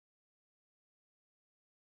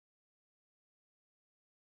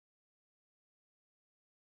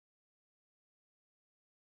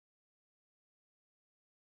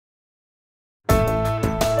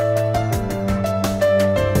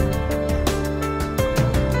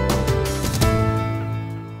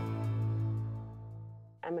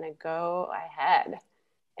go ahead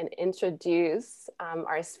and introduce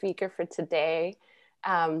our speaker for today.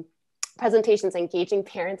 Presentations engaging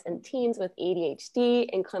parents and teens with ADHD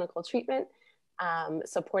in clinical treatment,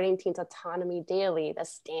 supporting teens' autonomy daily, the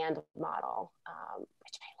STAND model,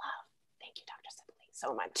 which I love. Thank you, Dr. Sibley,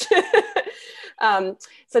 so much.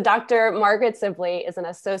 So Dr. Margaret Sibley is an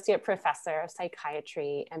associate professor of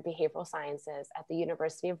psychiatry and behavioral sciences at the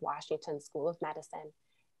University of Washington School of Medicine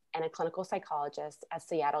and a clinical psychologist at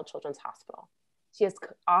Seattle Children's Hospital. She has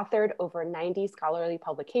authored over 90 scholarly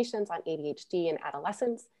publications on ADHD in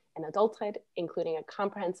adolescents and adulthood, including a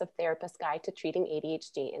comprehensive therapist guide to treating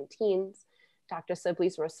ADHD in teens. Dr.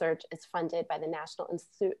 Sibley's research is funded by the National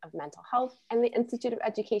Institute of Mental Health and the Institute of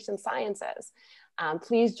Education Sciences.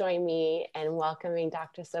 Please join me in welcoming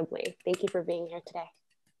Dr. Sibley. Thank you for being here today.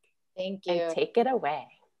 Thank you. And take it away.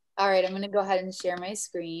 All right, I'm going to go ahead and share my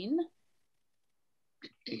screen.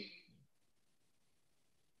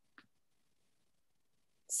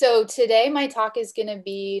 So today my talk is going to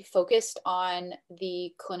be focused on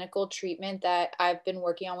the clinical treatment that I've been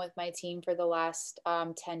working on with my team for the last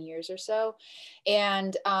 10 years or so.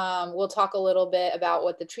 And we'll talk a little bit about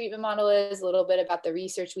what the treatment model is, a little bit about the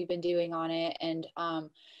research we've been doing on it, and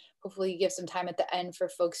hopefully give some time at the end for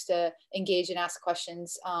folks to engage and ask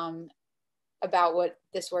questions about what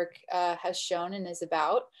this work has shown and is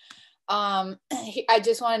about. I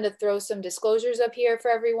just wanted to throw some disclosures up here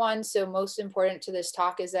for everyone. So most important to this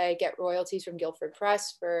talk is I get royalties from Guilford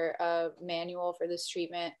Press for a manual for this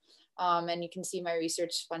treatment. And you can see my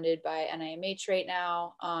research funded by NIMH right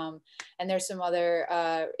now. And there's some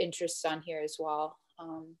other interests on here as well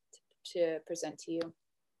to present to you.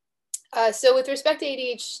 So with respect to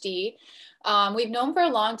ADHD, we've known for a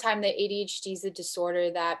long time that ADHD is a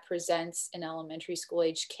disorder that presents in elementary school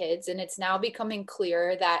age kids, and it's now becoming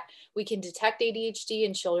clear that we can detect ADHD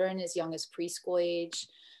in children as young as preschool age.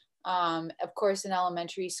 Of course, in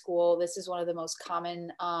elementary school, this is one of the most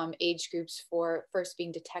common age groups for first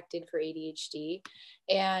being detected for ADHD.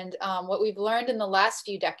 And what we've learned in the last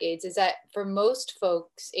few decades is that for most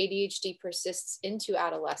folks, ADHD persists into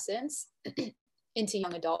adolescence, into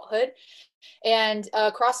young adulthood, and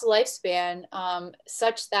across the lifespan,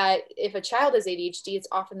 such that if a child has ADHD, it's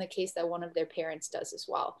often the case that one of their parents does as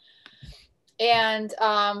well. And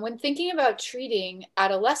when thinking about treating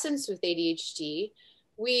adolescents with ADHD,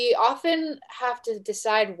 we often have to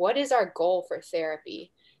decide what is our goal for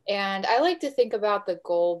therapy. And I like to think about the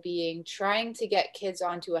goal being trying to get kids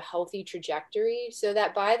onto a healthy trajectory so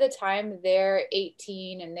that by the time they're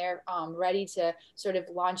 18 and they're ready to sort of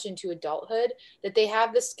launch into adulthood, that they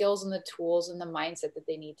have the skills and the tools and the mindset that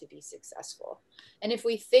they need to be successful. And if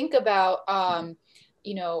we think about, out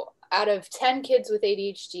of 10 kids with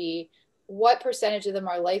ADHD, what percentage of them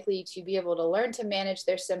are likely to be able to learn to manage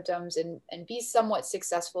their symptoms and be somewhat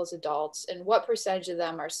successful as adults, and what percentage of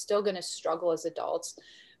them are still going to struggle as adults?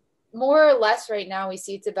 More or less right now, we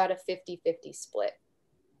see it's about a 50-50 split.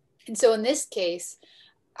 And so in this case,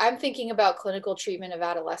 I'm thinking about clinical treatment of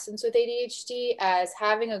adolescents with ADHD as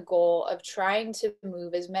having a goal of trying to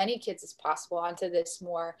move as many kids as possible onto this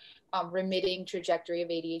more remitting trajectory of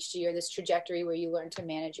ADHD, or this trajectory where you learn to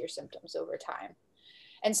manage your symptoms over time.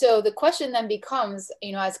 And so the question then becomes,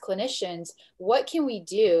 as clinicians, what can we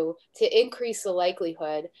do to increase the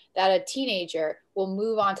likelihood that a teenager will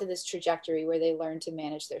move on to this trajectory where they learn to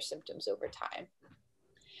manage their symptoms over time?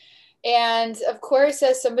 And of course,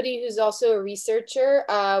 as somebody who's also a researcher,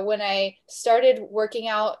 when I started working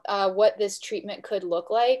out what this treatment could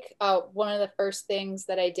look like, one of the first things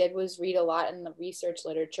that I did was read a lot in the research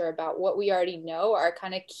literature about what we already know are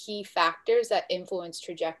kind of key factors that influence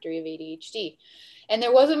trajectory of ADHD. And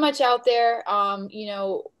there wasn't much out there, and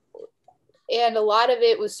a lot of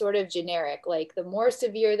it was sort of generic, like the more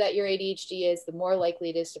severe that your ADHD is, the more likely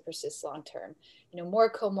it is to persist long-term, more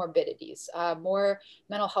comorbidities, more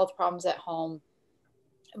mental health problems at home.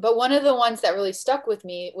 But one of the ones that really stuck with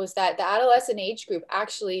me was that the adolescent age group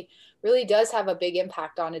actually really does have a big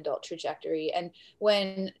impact on adult trajectory. And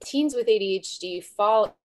when teens with ADHD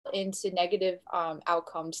fall into negative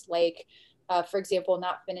outcomes, like for example,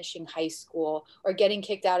 not finishing high school, or getting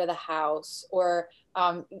kicked out of the house, or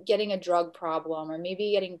getting a drug problem, or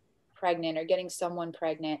maybe getting pregnant or getting someone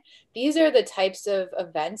pregnant. These are the types of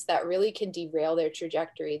events that really can derail their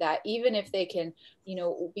trajectory, that even if they can,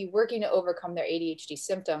 be working to overcome their ADHD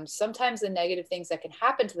symptoms, sometimes the negative things that can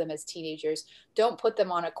happen to them as teenagers don't put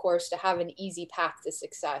them on a course to have an easy path to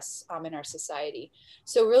success in our society.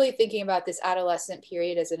 So really thinking about this adolescent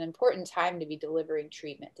period as an important time to be delivering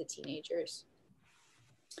treatment to teenagers.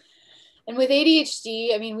 And with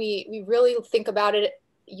ADHD, we really think about it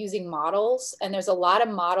using models, and there's a lot of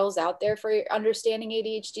models out there for understanding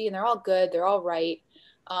ADHD, and they're all good, they're all right.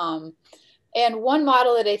 And one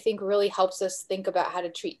model that I think really helps us think about how to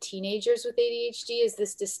treat teenagers with ADHD is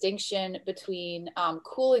this distinction between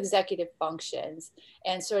cool executive functions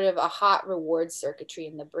and sort of a hot reward circuitry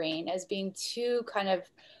in the brain as being two kind of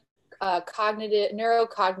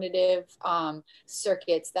neurocognitive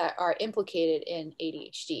circuits that are implicated in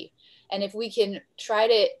ADHD. And if we can try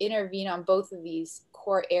to intervene on both of these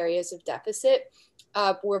core areas of deficit,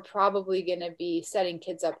 we're probably going to be setting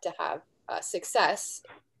kids up to have success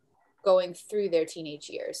going through their teenage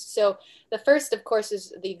years. So the first, of course,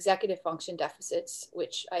 is the executive function deficits,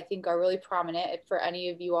 which I think are really prominent for any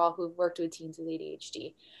of you all who've worked with teens with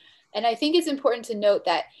ADHD. And I think it's important to note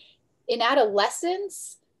that in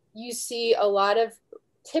adolescence, you see a lot of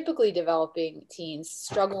typically developing teens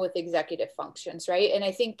struggle with executive functions, right? And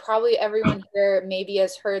I think probably everyone here maybe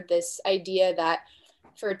has heard this idea that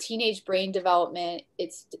for teenage brain development,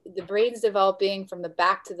 it's the brain's developing from the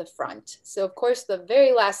back to the front. So of course, the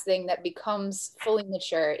very last thing that becomes fully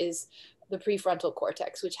mature is the prefrontal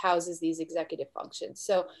cortex, which houses these executive functions.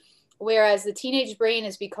 So whereas the teenage brain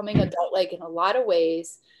is becoming adult-like in a lot of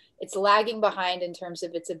ways, it's lagging behind in terms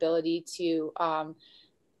of its ability to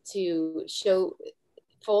show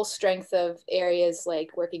full strength of areas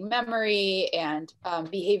like working memory and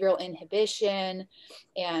behavioral inhibition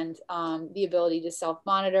and the ability to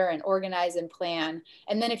self-monitor and organize and plan.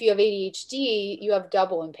 And then if you have ADHD, you have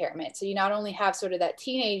double impairment. So you not only have sort of that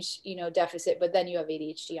teenage, deficit, but then you have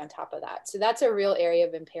ADHD on top of that. So that's a real area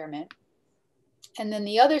of impairment. And then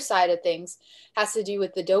the other side of things has to do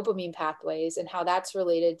with the dopamine pathways and how that's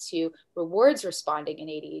related to rewards responding in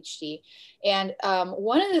ADHD. And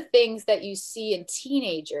one of the things that you see in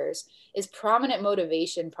teenagers is prominent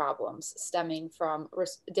motivation problems stemming from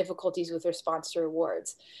difficulties with response to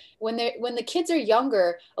rewards. When the kids are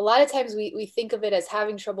younger, a lot of times we think of it as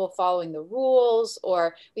having trouble following the rules,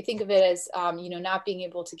 or we think of it as not being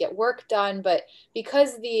able to get work done. But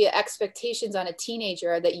because the expectations on a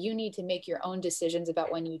teenager are that you need to make your own decisions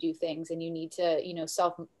about when you do things and you need to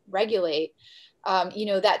self-regulate,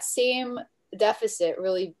 that same deficit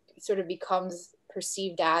really sort of becomes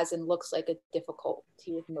perceived as and looks like a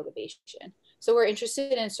difficulty with motivation. So we're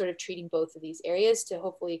interested in sort of treating both of these areas to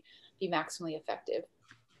hopefully be maximally effective.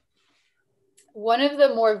 One of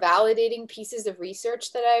the more validating pieces of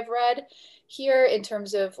research that I've read here in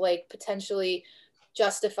terms of like potentially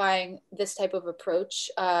justifying this type of approach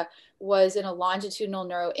was in a longitudinal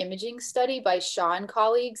neuroimaging study by Shaw and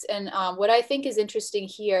colleagues. And what I think is interesting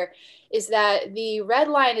here is that the red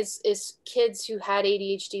line is kids who had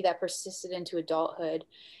ADHD that persisted into adulthood.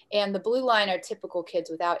 And the blue line are typical kids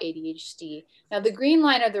without ADHD. Now, the green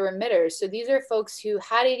line are the remitters. So these are folks who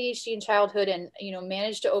had ADHD in childhood and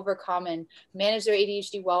managed to overcome and manage their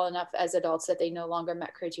ADHD well enough as adults that they no longer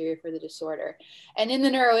met criteria for the disorder. And in the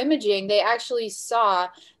neuroimaging, they actually saw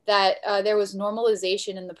that there was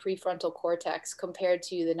normalization in the prefrontal cortex compared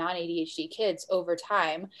to the non-ADHD kids over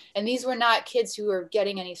time. And these were not kids who were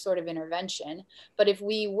getting any sort of intervention. But if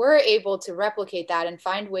we were able to replicate that and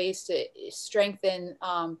find ways to strengthen,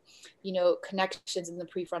 connections in the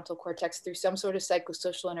prefrontal cortex through some sort of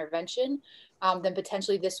psychosocial intervention, then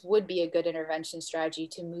potentially this would be a good intervention strategy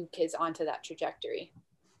to move kids onto that trajectory.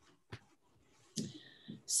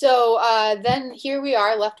 So then here we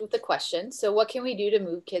are left with the question. So what can we do to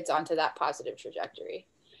move kids onto that positive trajectory?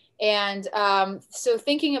 And so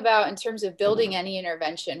thinking about in terms of building any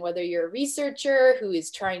intervention, whether you're a researcher who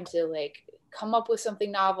is trying to come up with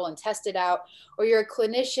something novel and test it out, or you're a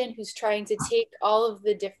clinician who's trying to take all of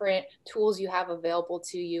the different tools you have available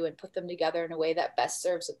to you and put them together in a way that best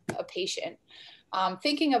serves a patient.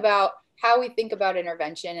 Thinking about how we think about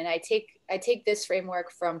intervention, and I take this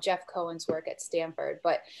framework from Jeff Cohen's work at Stanford,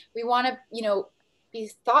 but we want to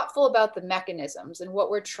be thoughtful about the mechanisms and what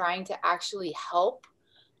we're trying to actually help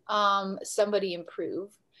somebody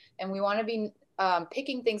improve, and we want to be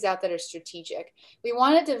picking things out that are strategic. We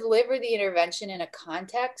want to deliver the intervention in a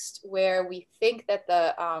context where we think that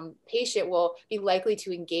the patient will be likely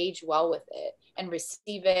to engage well with it and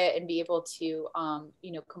receive it and be able to,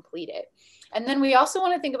 complete it. And then we also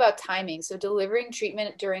want to think about timing. So delivering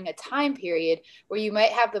treatment during a time period where you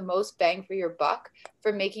might have the most bang for your buck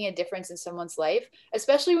for making a difference in someone's life,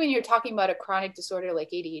 especially when you're talking about a chronic disorder like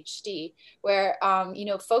ADHD, where,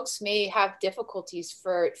 folks may have difficulties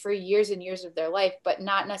for years and years of their life, but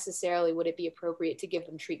not necessarily would it be appropriate to give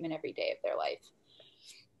them treatment every day of their life.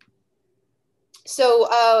 So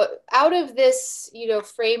out of this,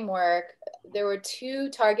 framework, there were two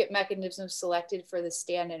target mechanisms selected for the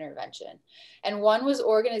STAND intervention. And one was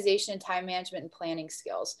organization and time management and planning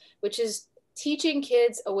skills, which is teaching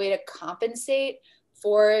kids a way to compensate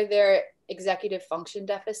for their executive function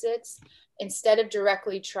deficits instead of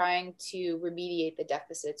directly trying to remediate the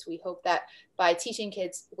deficits. We hope that by teaching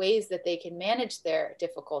kids ways that they can manage their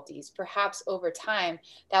difficulties, perhaps over time,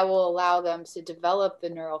 that will allow them to develop the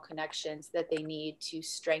neural connections that they need to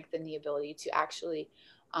strengthen the ability to actually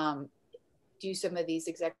do some of these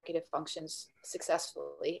executive functions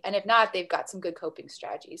successfully. And if not, they've got some good coping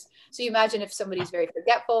strategies. So you imagine if somebody's very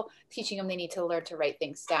forgetful, teaching them they need to learn to write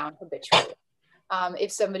things down habitually.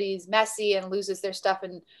 If somebody's messy and loses their stuff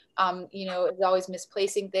and, is always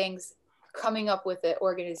misplacing things, coming up with an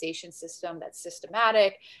organization system that's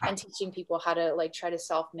systematic and teaching people how to try to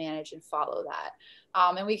self-manage and follow that.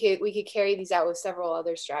 And we could carry these out with several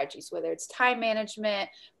other strategies, whether it's time management,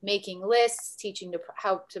 making lists, teaching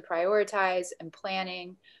how to prioritize and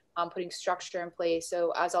planning, putting structure in place.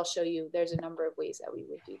 So as I'll show you, there's a number of ways that we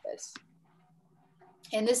would do this.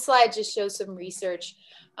 And this slide just shows some research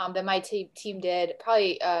that my team did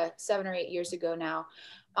probably 7 or 8 years ago now,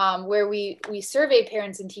 where we surveyed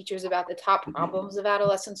parents and teachers about the top problems of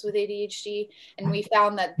adolescents with ADHD. And we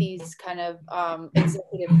found that these kind of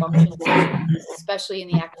executive functions, especially in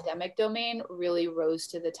the academic domain, really rose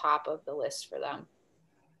to the top of the list for them.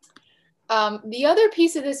 The other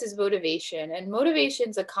piece of this is motivation, and motivation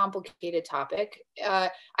is a complicated topic.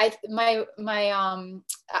 My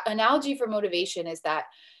analogy for motivation is that,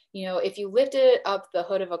 if you lifted up the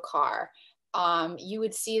hood of a car, you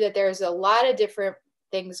would see that there's a lot of different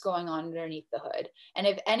things going on underneath the hood. And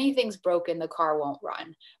if anything's broken, the car won't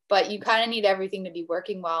run. But you kind of need everything to be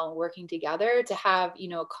working well and working together to have,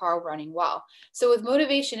 a car running well. So with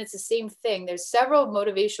motivation, it's the same thing. There's several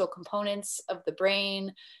motivational components of the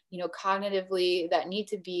brain, cognitively, that need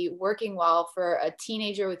to be working well for a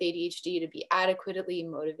teenager with ADHD to be adequately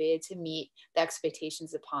motivated to meet the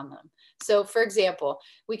expectations upon them. So for example,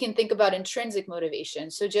 we can think about intrinsic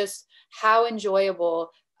motivation. So just how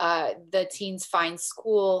enjoyable the teens find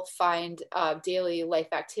school, find daily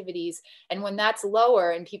life activities. And when that's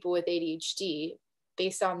lower in people with ADHD,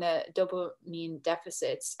 based on the dopamine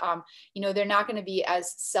deficits, they're not going to be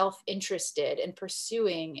as self-interested in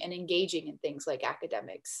pursuing and engaging in things like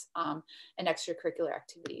academics and extracurricular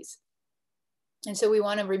activities. And so we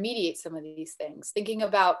want to remediate some of these things, thinking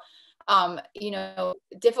about,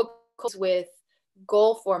 difficulties with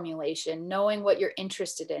goal formulation, knowing what you're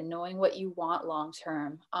interested in, knowing what you want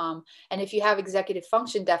long-term. And if you have executive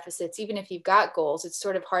function deficits, even if you've got goals, it's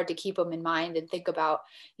sort of hard to keep them in mind and think about,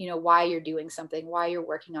 why you're doing something, why you're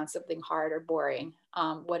working on something hard or boring,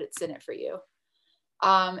 what it's in it for you.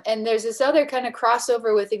 And there's this other kind of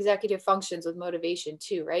crossover with executive functions with motivation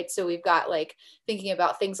too, right? So we've got thinking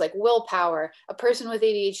about things like willpower. A person with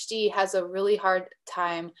ADHD has a really hard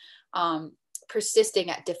time persisting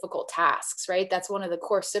at difficult tasks, right? That's one of the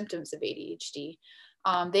core symptoms of ADHD.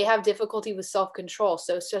 They have difficulty with self-control.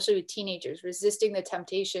 So especially with teenagers, resisting the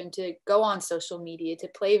temptation to go on social media, to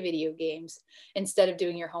play video games instead of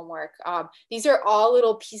doing your homework. These are all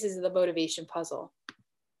little pieces of the motivation puzzle.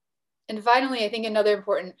 And finally, I think another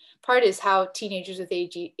important part is how teenagers with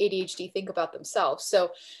ADHD think about themselves.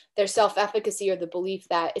 So their self-efficacy, or the belief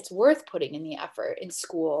that it's worth putting in the effort in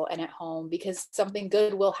school and at home because something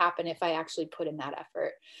good will happen if I actually put in that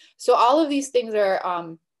effort. So all of these things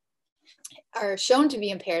are shown to be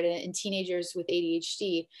impaired in teenagers with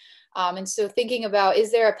ADHD. And so thinking about,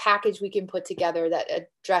 is there a package we can put together that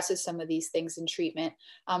addresses some of these things in treatment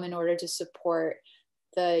in order to support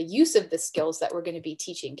the use of the skills that we're going to be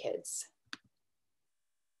teaching kids.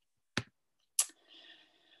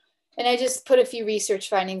 And I just put a few research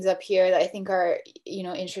findings up here that I think are,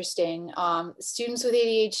 interesting. Students with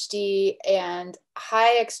ADHD and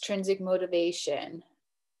high extrinsic motivation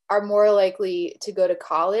are more likely to go to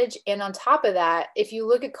college. And on top of that, if you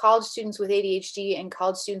look at college students with ADHD and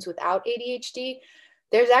college students without ADHD,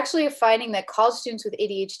 there's actually a finding that college students with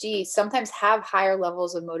ADHD sometimes have higher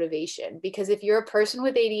levels of motivation, because if you're a person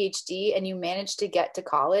with ADHD and you manage to get to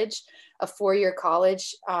college, a 4-year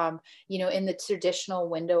college, in the traditional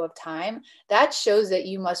window of time, that shows that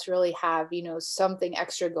you must really have, something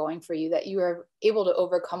extra going for you, that you are able to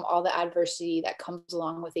overcome all the adversity that comes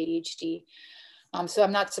along with ADHD. So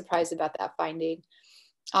I'm not surprised about that finding.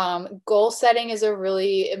 Goal setting is a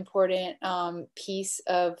really important piece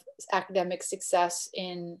of academic success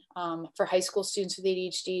for high school students with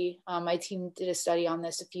ADHD. My team did a study on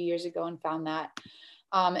this a few years ago and found that.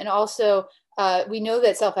 And also, we know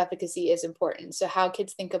that self-efficacy is important. So how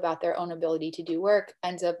kids think about their own ability to do work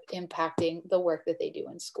ends up impacting the work that they do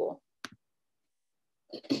in school.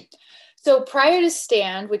 So prior to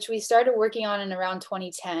STAND, which we started working on in around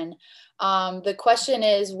 2010, The question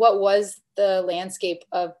is, what was the landscape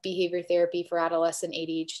of behavior therapy for adolescent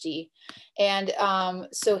ADHD? And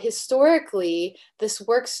so historically, this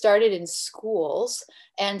work started in schools.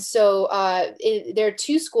 And so there are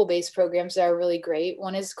two school-based programs that are really great.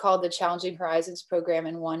 One is called the Challenging Horizons program,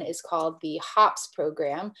 and one is called the HOPS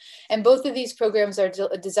program. And both of these programs are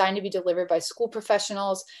designed to be delivered by school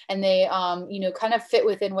professionals, and they kind of fit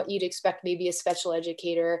within what you'd expect maybe a special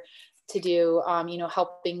educator to do,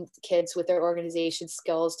 helping kids with their organization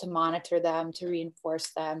skills, to monitor them, to reinforce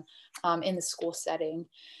them in the school setting.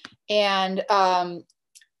 And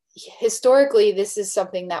historically, this is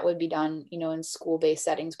something that would be done, in school-based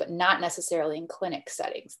settings, but not necessarily in clinic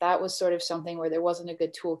settings. That was sort of something where there wasn't a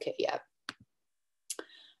good toolkit yet.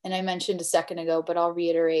 And I mentioned a second ago, but I'll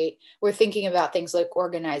reiterate, we're thinking about things like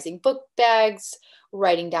organizing book bags,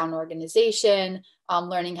 writing down organization,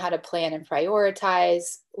 learning how to plan and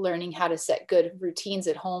prioritize, learning how to set good routines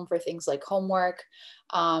at home for things like homework,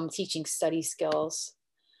 teaching study skills,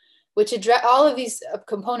 which address all of these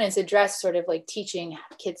components address sort of like teaching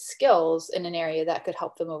kids skills in an area that could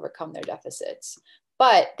help them overcome their deficits.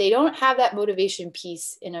 But they don't have that motivation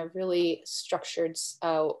piece in a really structured,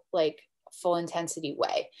 full intensity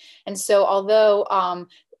way. And so although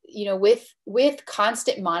with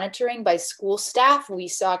constant monitoring by school staff, we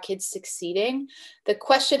saw kids succeeding. The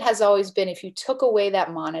question has always been, if you took away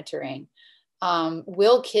that monitoring,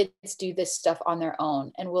 will kids do this stuff on their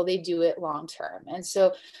own, and will they do it long term? And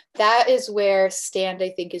so that is where STAND, I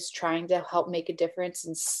think, is trying to help make a difference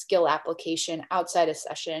in skill application outside a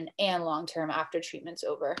session and long term after treatment's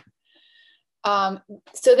over.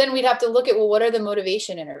 So then we'd have to look at, well, what are the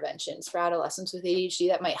motivation interventions for adolescents with ADHD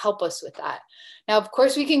that might help us with that? Now, of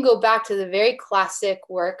course, we can go back to the very classic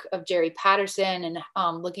work of Jerry Patterson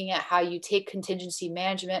and looking at how you take contingency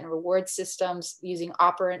management and reward systems using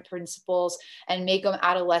operant principles and make them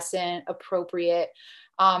adolescent appropriate.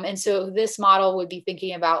 And so this model would be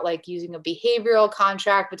thinking about like using a behavioral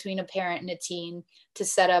contract between a parent and a teen to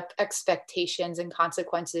set up expectations and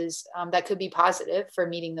consequences that could be positive for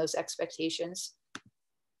meeting those expectations.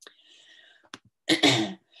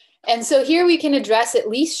 And so here we can address at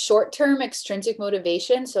least short-term extrinsic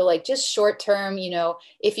motivation. So like just short-term,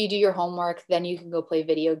 if you do your homework, then you can go play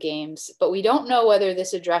video games. But we don't know whether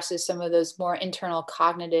this addresses some of those more internal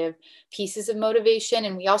cognitive pieces of motivation.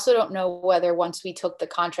 And we also don't know whether once we took the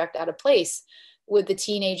contract out of place, would the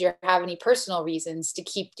teenager have any personal reasons to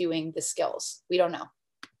keep doing the skills? We don't know.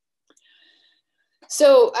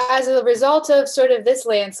 So as a result of sort of this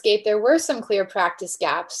landscape, there were some clear practice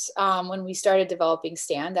gaps when we started developing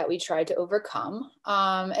STAND that we tried to overcome.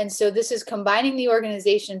 And so this is combining the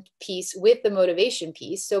organization piece with the motivation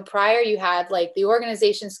piece. So prior you had like the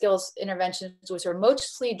organization skills interventions, which were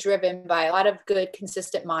mostly driven by a lot of good,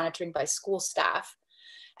 consistent monitoring by school staff.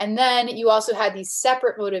 And then you also had these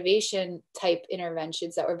separate motivation type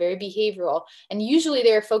interventions that were very behavioral. And usually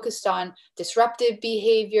they were focused on disruptive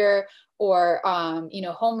behavior or,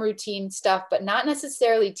 home routine stuff, but not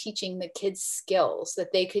necessarily teaching the kids skills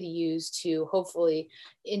that they could use to hopefully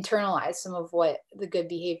internalize some of what the good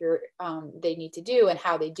behavior they need to do and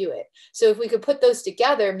how they do it. So if we could put those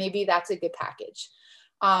together, maybe that's a good package.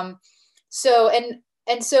 So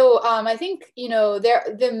I think,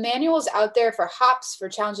 the manuals out there for HOPS, for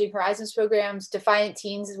Challenging Horizons programs, Defiant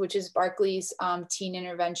Teens, which is Barclay's teen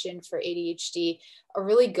intervention for ADHD, are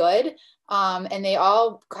really good. And they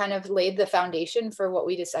all kind of laid the foundation for what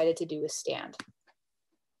we decided to do with STAND.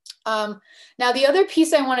 Now, the other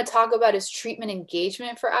piece I want to talk about is treatment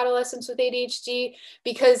engagement for adolescents with ADHD,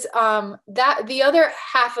 because the other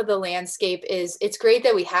half of the landscape is, it's great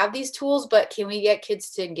that we have these tools, but can we get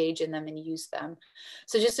kids to engage in them and use them?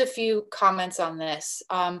 So just a few comments on this.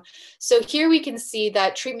 So here we can see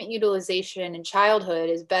that treatment utilization in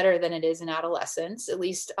childhood is better than it is in adolescence, at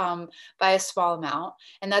least by a small amount.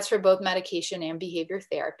 And that's for both medication and behavior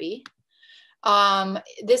therapy.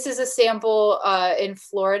 This is a sample in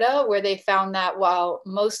Florida where they found that while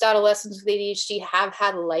most adolescents with ADHD have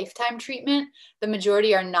had lifetime treatment, the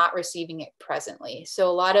majority are not receiving it presently. So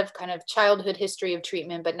a lot of kind of childhood history of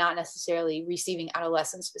treatment, but not necessarily receiving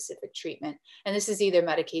adolescent specific treatment. And this is either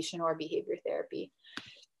medication or behavior therapy.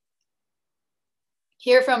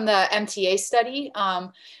 Here from the MTA study,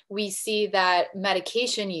 we see that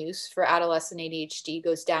medication use for adolescent ADHD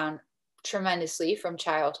goes down tremendously from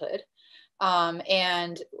childhood. To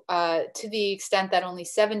the extent that only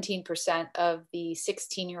 17% of the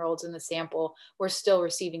 16-year-olds in the sample were still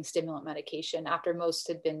receiving stimulant medication after most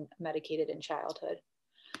had been medicated in childhood.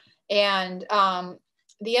 And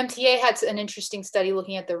the MTA had an interesting study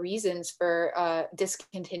looking at the reasons for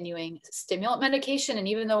discontinuing stimulant medication. And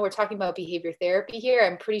even though we're talking about behavior therapy here,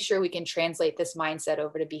 I'm pretty sure we can translate this mindset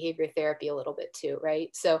over to behavior therapy a little bit too,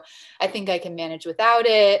 right? So I think I can manage without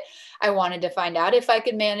it. I wanted to find out if I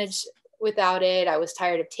could manage without it. I was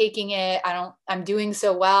tired of taking it. I'm doing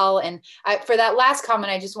so well. And for that last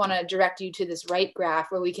comment, I just want to direct you to this right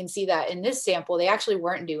graph where we can see that in this sample, they actually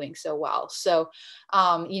weren't doing so well. So,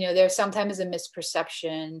 there's sometimes a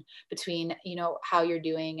misperception between, how you're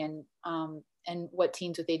doing and what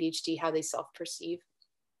teens with ADHD, how they self-perceive.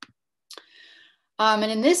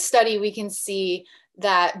 And in this study, we can see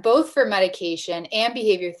that both for medication and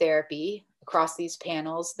behavior therapy, across these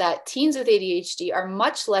panels, that teens with ADHD are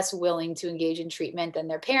much less willing to engage in treatment than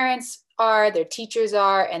their parents are, their teachers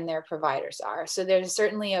are, and their providers are. So there's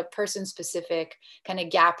certainly a person-specific kind of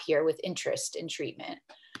gap here with interest in treatment.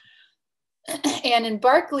 And in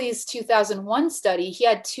Barkley's 2001 study, he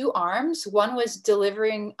had two arms. One was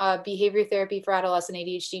delivering behavior therapy for adolescent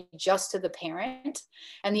ADHD just to the parent,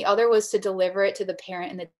 and the other was to deliver it to the parent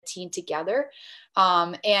and the teen together.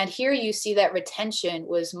 And here you see that retention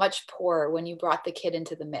was much poorer when you brought the kid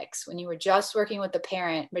into the mix. When you were just working with the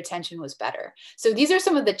parent, retention was better. So these are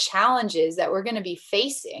some of the challenges that we're going to be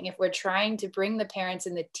facing if we're trying to bring the parents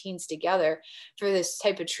and the teens together for this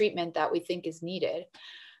type of treatment that we think is needed.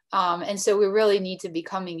 And so we really need to be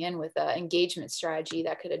coming in with an engagement strategy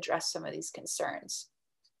that could address some of these concerns.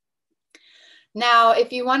 Now,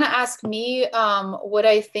 if you want to ask me what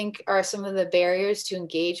I think are some of the barriers to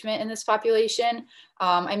engagement in this population,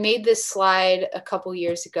 I made this slide a couple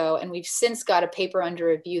years ago, and we've since got a paper under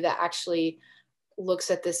review that actually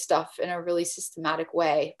looks at this stuff in a really systematic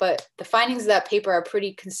way. But the findings of that paper are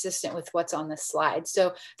pretty consistent with what's on this slide. So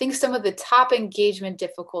I think some of the top engagement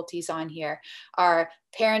difficulties on here are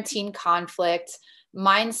parent-teen conflict,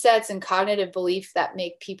 mindsets and cognitive beliefs that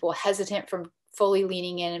make people hesitant from fully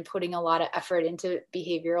leaning in and putting a lot of effort into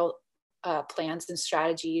behavioral plans and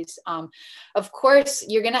strategies. Of course,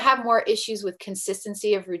 you're going to have more issues with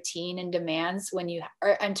consistency of routine and demands when you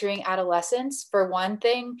are entering adolescence. For one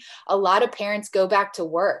thing, a lot of parents go back to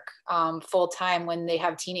work full time when they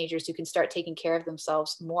have teenagers who can start taking care of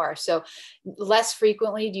themselves more. So less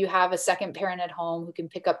frequently do you have a second parent at home who can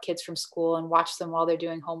pick up kids from school and watch them while they're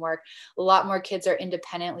doing homework. A lot more kids are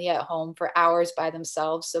independently at home for hours by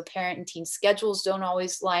themselves. So parent and teen schedules don't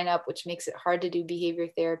always line up, which makes it hard to do behavior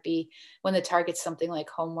therapy when the target's something like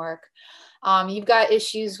homework. You've got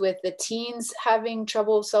issues with the teens having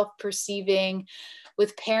trouble self-perceiving,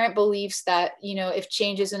 with parent beliefs that, if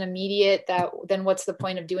change isn't immediate, then what's the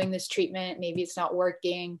point of doing this treatment? Maybe it's not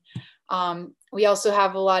working. We also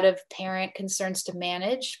have a lot of parent concerns to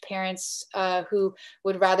manage, parents who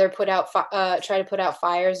would rather try to put out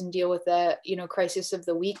fires and deal with the, crisis of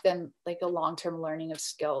the week than like a long-term learning of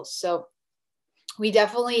skills. So we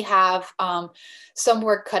definitely have some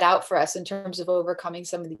work cut out for us in terms of overcoming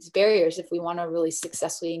some of these barriers if we want to really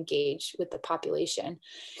successfully engage with the population.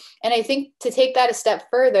 And I think to take that a step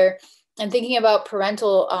further and thinking about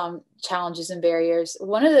parental challenges and barriers,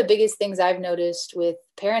 one of the biggest things I've noticed with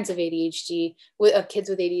parents of ADHD, of kids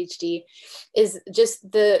with ADHD, is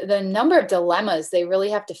just the number of dilemmas they really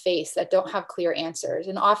have to face that don't have clear answers.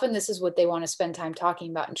 And often this is what they want to spend time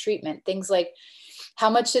talking about in treatment. Things like, how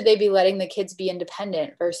much should they be letting the kids be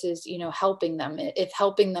independent versus, helping them? If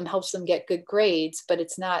helping them helps them get good grades, but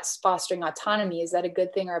it's not fostering autonomy, is that a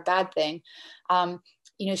good thing or a bad thing?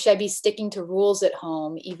 Should I be sticking to rules at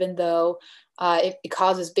home, even though it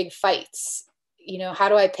causes big fights? How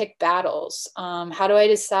do I pick battles? How do I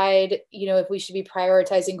decide, if we should be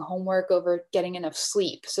prioritizing homework over getting enough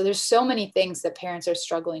sleep? So there's so many things that parents are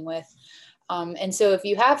struggling with. And so if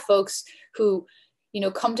you have folks who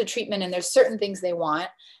come to treatment and there's certain things they want,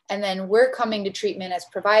 and then we're coming to treatment as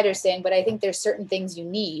providers saying, but I think there's certain things you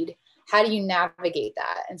need. How do you navigate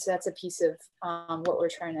that? And so that's a piece of what we're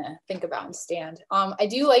trying to think about and stand. I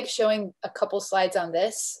do like showing a couple slides on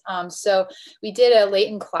this. So we did a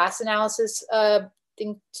latent class analysis, I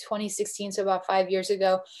think 2016, so about 5 years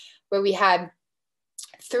ago, where we had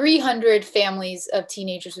 300 families of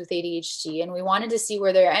teenagers with ADHD, and we wanted to see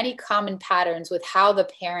were there any common patterns with how the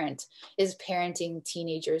parent is parenting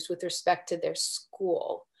teenagers with respect to their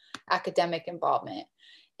school academic involvement.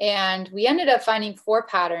 And we ended up finding 4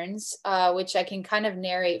 patterns, which I can kind of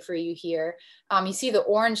narrate for you here. You see the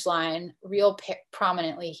orange line real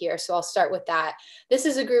prominently here, so I'll start with that. This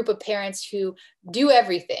is a group of parents who do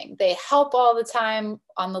everything. They help all the time.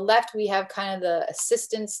 On the left, we have kind of the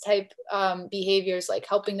assistance type behaviors, like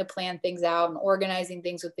helping to plan things out and organizing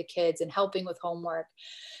things with the kids and helping with homework.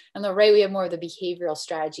 On the right, we have more of the behavioral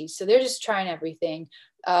strategies. So they're just trying everything.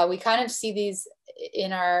 We kind of see these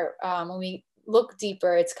in our, when we look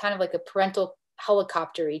deeper, it's kind of like a parental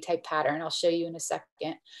helicopter-y type pattern. I'll show you in a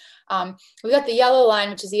second. We've got the yellow line,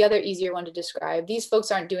 which is the other easier one to describe. These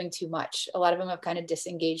folks aren't doing too much. A lot of them have kind of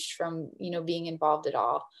disengaged from, being involved at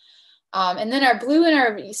all. And then our blue and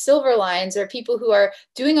our silver lines are people who are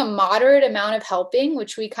doing a moderate amount of helping,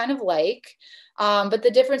 which we kind of like. But the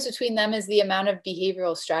difference between them is the amount of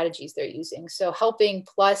behavioral strategies they're using. So helping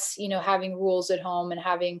plus, having rules at home and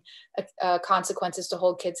having consequences to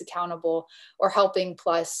hold kids accountable, or helping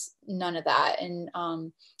plus none of that. And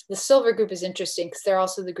the silver group is interesting because they're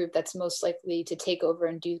also the group that's most likely to take over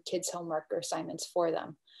and do kids' homework or assignments for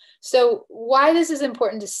them. So why this is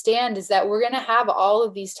important to stand is that we're going to have all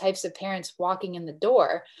of these types of parents walking in the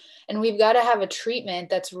door, and we've got to have a treatment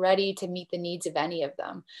that's ready to meet the needs of any of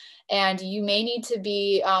them. And you may need to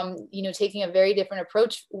be, taking a very different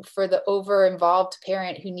approach for the over-involved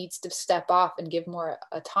parent who needs to step off and give more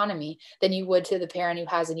autonomy than you would to the parent who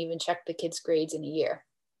hasn't even checked the kids' grades in a year.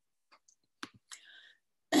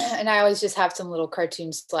 And I always just have some little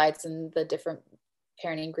cartoon slides in the different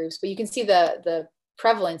parenting groups, but you can see the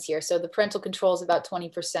prevalence here. So the parental control is about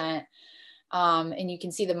 20%. And you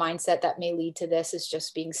can see the mindset that may lead to this is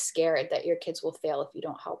just being scared that your kids will fail if you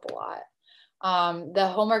don't help a lot. The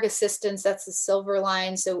homework assistance, that's the silver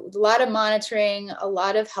line. So a lot of monitoring, a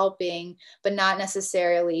lot of helping, but not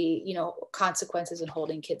necessarily, consequences and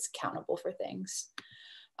holding kids accountable for things.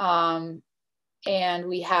 And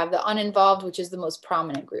we have the uninvolved, which is the most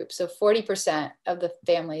prominent group. So 40% of the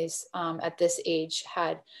families at this age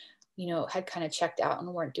had kind of checked out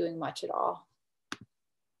and weren't doing much at all.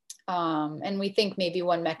 And we think maybe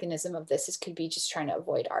one mechanism of this could be just trying to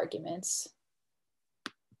avoid arguments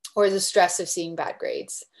or the stress of seeing bad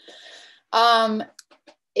grades. And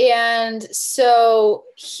so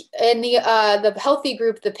in the healthy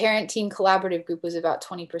group, the parent-teen collaborative group was about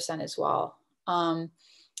 20% as well.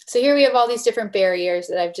 So here we have all these different barriers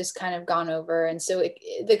that I've just kind of gone over. And so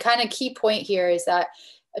the kind of key point here is that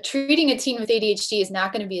treating a teen with ADHD is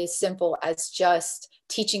not going to be as simple as just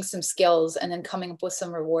teaching some skills and then coming up with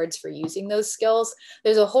some rewards for using those skills.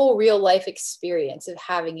 There's a whole real life experience of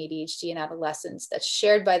having ADHD in adolescence that's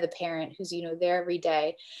shared by the parent who's, there every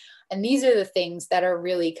day. And these are the things that are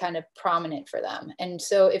really kind of prominent for them. And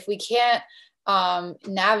so if we can't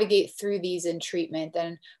navigate through these in treatment,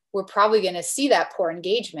 then we're probably going to see that poor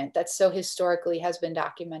engagement that so historically has been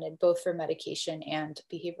documented both for medication and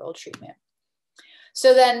behavioral treatment.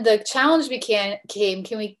 So then the challenge can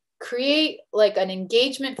we create like an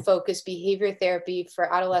engagement focused behavior therapy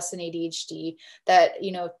for adolescent ADHD that,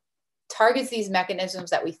 targets these mechanisms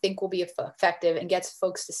that we think will be effective and gets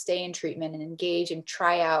folks to stay in treatment and engage and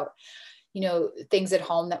try out, things at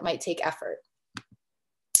home that might take effort.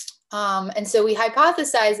 And so we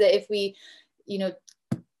hypothesize that if we,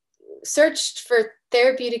 searched for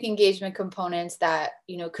therapeutic engagement components that,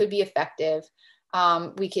 could be effective,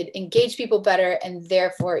 we could engage people better and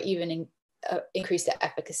therefore even increase the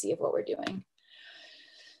efficacy of what we're doing.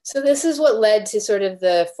 So this is what led to sort of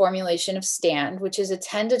the formulation of STAND, which is a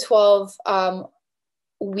 10 to 12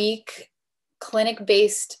 week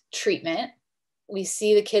clinic-based treatment. We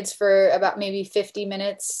see the kids for about maybe 50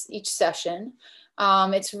 minutes each session.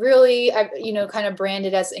 It's really, kind of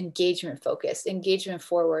branded as engagement focused, engagement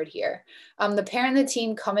forward here. The parent and the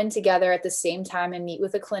teen come in together at the same time and meet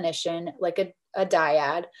with a clinician, like a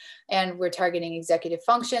dyad, and we're targeting executive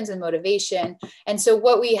functions and motivation. And so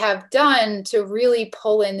what we have done to really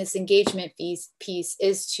pull in this engagement piece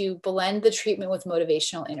is to blend the treatment with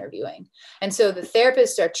motivational interviewing. And so the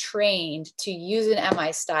therapists are trained to use an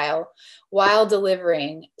MI style while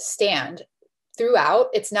delivering STAND throughout.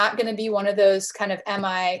 It's not going to be one of those kind of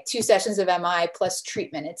MI, 2 sessions of MI plus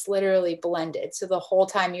treatment. It's literally blended. So the whole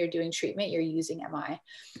time you're doing treatment, you're using MI.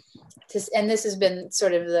 And this has been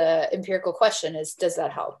sort of the empirical question is, does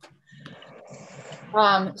that help?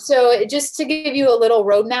 So just to give you a little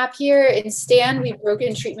roadmap here, in STAND, we've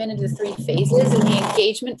broken treatment into 3 phases. In the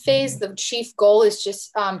engagement phase, the chief goal is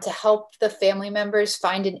just to help the family members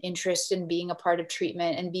find an interest in being a part of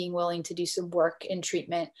treatment and being willing to do some work in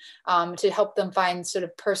treatment, to help them find sort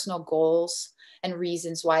of personal goals and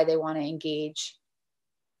reasons why they want to engage.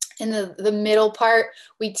 In the middle part,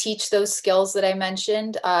 we teach those skills that I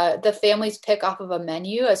mentioned. The families pick off of a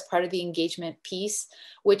menu as part of the engagement piece,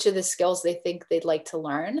 which are the skills they think they'd like to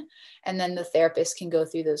learn. And then the therapist can go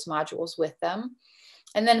through those modules with them.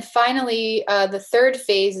 And then finally, the third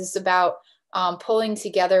phase is about pulling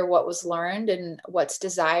together what was learned and what's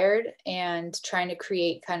desired and trying to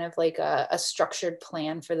create kind of like a structured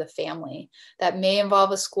plan for the family that may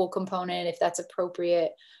involve a school component if that's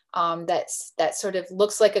appropriate. That sort of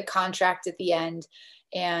looks like a contract at the end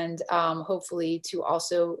and hopefully to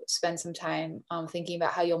also spend some time thinking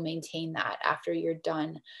about how you'll maintain that after you're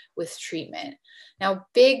done with treatment. Now,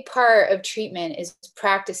 big part of treatment is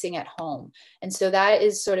practicing at home. And so that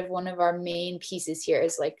is sort of one of our main pieces here,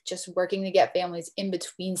 is like just working to get families in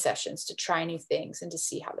between sessions to try new things and to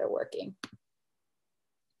see how they're working.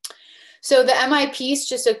 So the MI piece,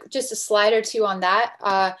 just a slide or two on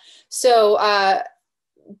that.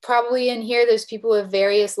 Probably in here, there's people with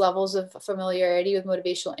various levels of familiarity with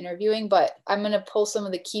motivational interviewing, but I'm going to pull some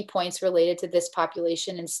of the key points related to this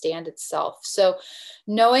population and STAND itself. So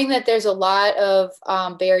knowing that there's a lot of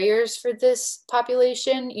barriers for this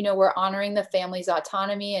population, you know, we're honoring the family's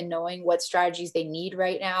autonomy and knowing what strategies they need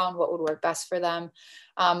right now and what would work best for them.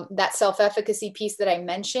 That self-efficacy piece that I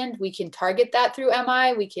mentioned, we can target that through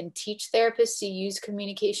MI. We can teach therapists to use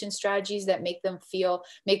communication strategies that make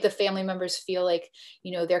the family members feel like,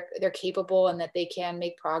 you know, they're capable and that they can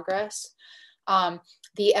make progress.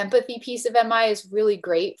 The empathy piece of MI is really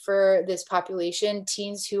great for this population,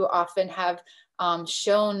 teens who often have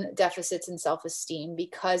shown deficits in self-esteem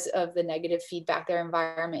because of the negative feedback their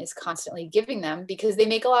environment is constantly giving them, because they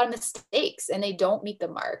make a lot of mistakes and they don't meet the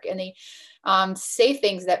mark, and they say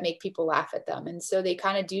things that make people laugh at them. And so they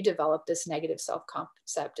kind of do develop this negative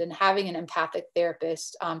self-concept, and having an empathic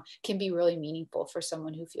therapist can be really meaningful for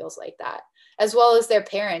someone who feels like that, as well as their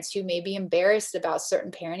parents who may be embarrassed about certain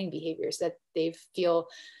parenting behaviors that they feel,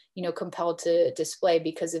 you know, compelled to display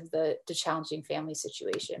because of the challenging family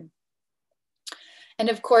situation. And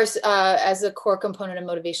of course, as a core component of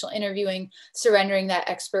motivational interviewing, surrendering that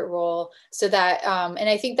expert role, so that, and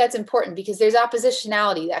I think that's important because there's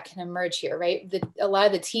oppositionality that can emerge here, right? A lot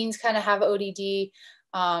of the teens kind of have ODD.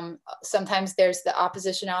 Sometimes there's the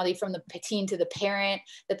oppositionality from the teen to the parent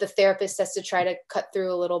that the therapist has to try to cut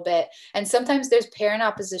through a little bit. And sometimes there's parent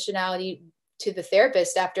oppositionality to the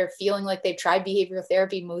therapist after feeling like they've tried behavioral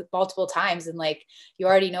therapy multiple times and like, you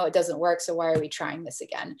already know it doesn't work, so why are we trying this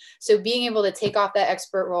again? So being able to take off that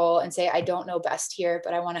expert role and say, I don't know best here,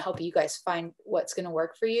 but I want to help you guys find what's going to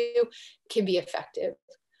work for you, can be effective.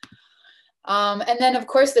 And then, of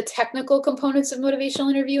course, the technical components of motivational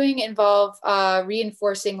interviewing involve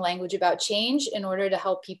reinforcing language about change in order to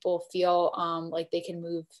help people feel like they can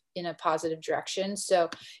move in a positive direction. So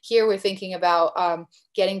here we're thinking about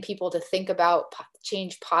getting people to think about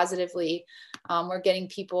change positively. We're getting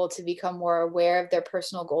people to become more aware of their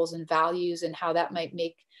personal goals and values and how that might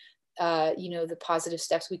make you know, the positive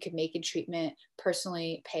steps we could make in treatment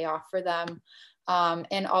personally pay off for them.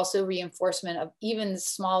 And also reinforcement of even the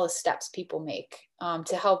smallest steps people make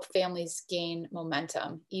to help families gain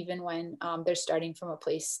momentum, even when they're starting from a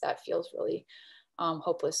place that feels really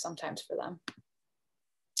hopeless sometimes for them.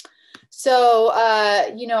 So,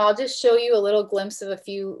 you know, I'll just show you a little glimpse of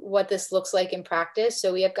what this looks like in practice.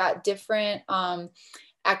 So we have got different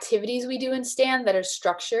activities we do in STAND that are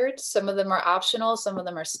structured. Some of them are optional, some of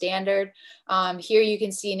them are standard. Here you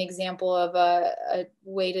can see an example of a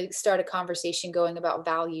way to start a conversation going about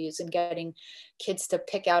values and getting kids to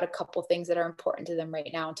pick out a couple things that are important to them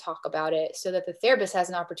right now and talk about it, so that the therapist has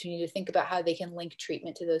an opportunity to think about how they can link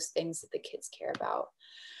treatment to those things that the kids care about.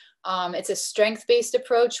 It's a strength-based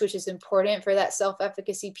approach, which is important for that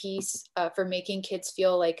self-efficacy piece, for making kids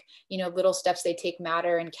feel like, you know, little steps they take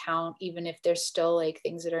matter and count, even if there's still like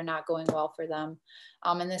things that are not going well for them.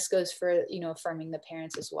 And this goes for, you know, affirming the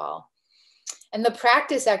parents as well. And the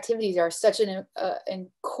practice activities are such a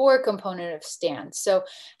core component of STAND. So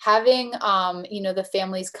having, you know, the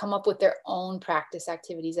families come up with their own practice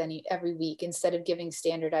activities every week instead of giving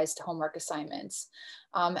standardized homework assignments,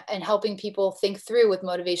 and helping people think through with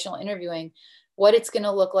motivational interviewing what it's going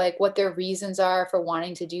to look like, what their reasons are for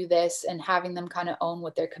wanting to do this, and having them kind of own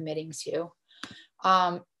what they're committing to.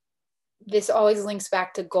 This always links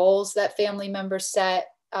back to goals that family members set.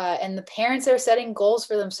 And the parents are setting goals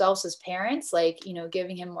for themselves as parents, like, you know,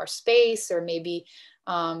 giving him more space, or maybe,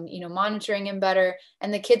 you know, monitoring him better.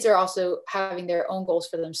 And the kids are also having their own goals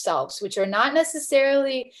for themselves, which are not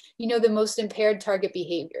necessarily, you know, the most impaired target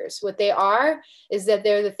behaviors. What they are is that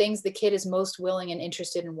they're the things the kid is most willing and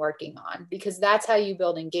interested in working on, because that's how you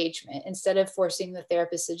build engagement. Instead of forcing the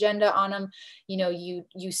therapist's agenda on them, you know,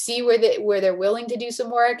 you see where they're willing to do some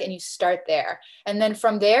work, and you start there. And then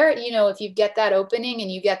from there, you know, if you get that opening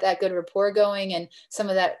and you get that good rapport going and some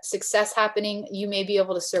of that success happening, you may be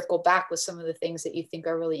able to circle back with some of the things that you think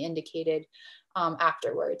are really indicated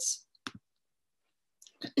afterwards.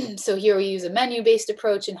 So here we use a menu-based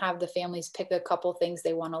approach and have the families pick a couple things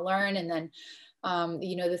they want to learn, and then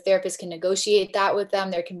you know, the therapist can negotiate that with them.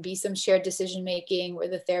 There can be some shared decision making where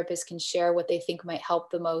the therapist can share what they think might help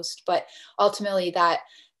the most, but ultimately that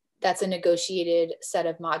that's a negotiated set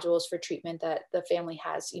of modules for treatment that the family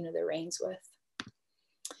has, the reins with.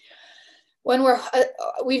 When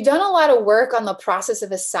we've done a lot of work on the process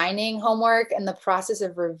of assigning homework and the process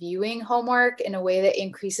of reviewing homework in a way that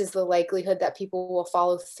increases the likelihood that people will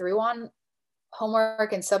follow through on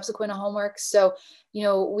homework and subsequent homework. So,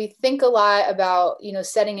 we think a lot about,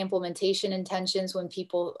 setting implementation intentions when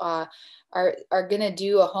people are going to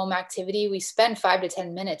do a home activity. We spend 5 to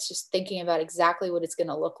 10 minutes just thinking about exactly what it's going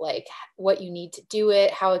to look like, what you need to do it,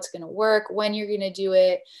 how it's going to work, when you're going to do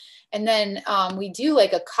it. And then we do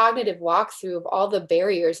like a cognitive walkthrough of all the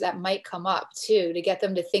barriers that might come up too, to get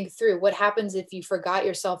them to think through what happens if you forgot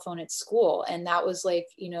your cell phone at school and that was like,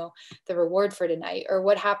 the reward for tonight, or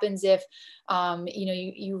what happens if,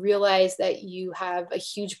 you realize that you have a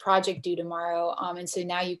huge project due tomorrow. And so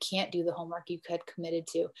now you can't do the homework you had committed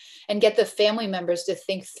to, and get the family members to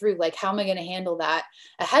think through, like, how am I going to handle that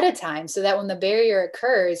ahead of time so that when the barrier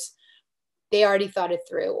occurs, they already thought it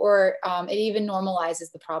through, or it even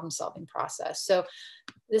normalizes the problem solving process. So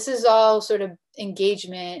this is all sort of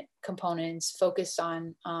engagement components focused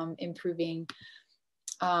on improving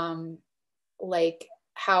like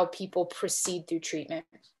how people proceed through treatment.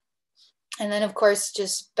 And then of course,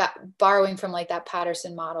 just borrowing from like that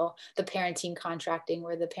Patterson model, the parent-teen contracting,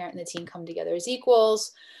 where the parent and the teen come together as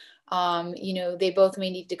equals. They both may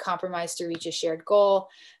need to compromise to reach a shared goal.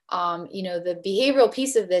 The behavioral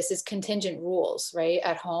piece of this is contingent rules, right,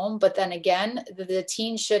 at home. But then again, the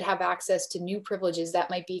teen should have access to new privileges that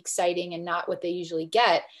might be exciting and not what they usually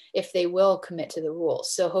get if they will commit to the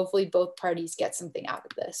rules. So hopefully both parties get something out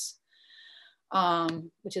of this,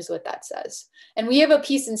 which is what that says. And we have a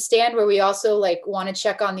piece in Stand where we also like want to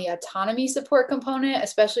check on the autonomy support component,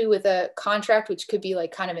 especially with a contract, which could be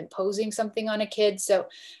like kind of imposing something on a kid. So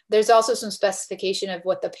there's also some specification of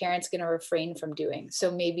what the parent's going to refrain from doing. So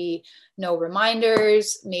maybe no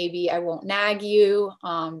reminders, maybe I won't nag you,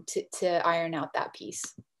 to iron out that piece.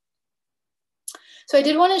 So I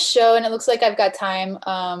did want to show, and it looks like I've got time,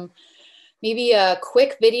 maybe a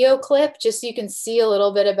quick video clip just so you can see a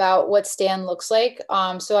little bit about what Stand looks like.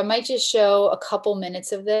 So I might just show a couple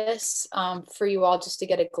minutes of this for you all just to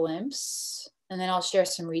get a glimpse, and then I'll share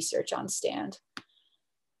some research on Stand.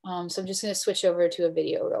 So I'm just going to switch over to a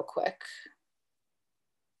video real quick.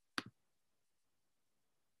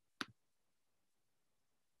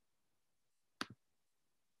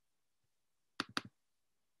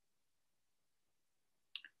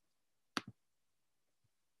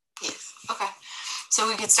 Okay, so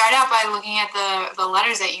we could start out by looking at the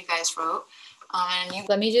letters that you guys wrote.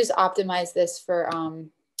 Let me just optimize this for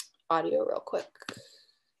audio real quick.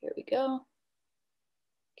 Here we go.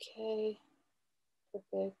 Okay,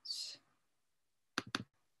 perfect.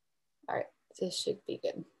 All right, this should be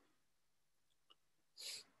good.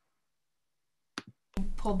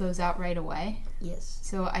 Pulled those out right away. Yes.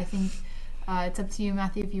 So I think it's up to you,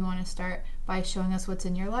 Matthew, if you want to start by showing us what's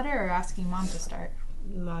in your letter or asking Mom to start.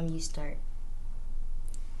 Mom, you start.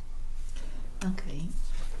 Okay.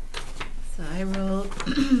 So I wrote,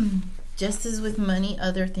 just as with many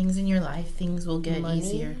other things in your life, things will get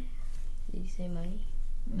easier. Did you say money?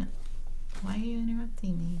 No. Why are you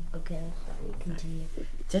interrupting me? Okay, I'm sorry. Continue.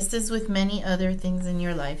 Just as with many other things in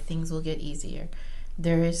your life, things will get easier.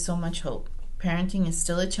 There is so much hope. Parenting is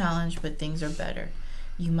still a challenge, but things are better.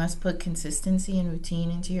 You must put consistency and routine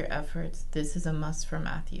into your efforts. This is a must for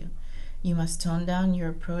Matthew. You must tone down your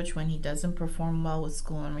approach when he doesn't perform well with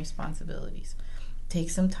school and responsibilities.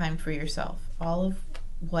 Take some time for yourself. All of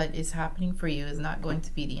what is happening for you is not going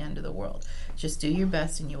to be the end of the world. Just do your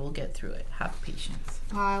best and you will get through it. Have patience.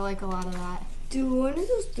 I like a lot of that. Do one of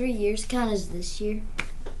those 3 years count as this year?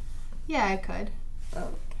 Yeah, I could. Oh.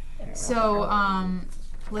 So,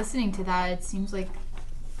 listening to that, it seems like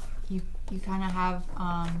you kind of have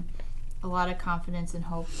a lot of confidence and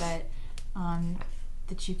hope that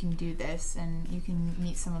that you can do this and you can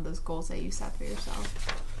meet some of those goals that you set for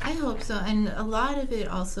yourself. I hope so. And a lot of it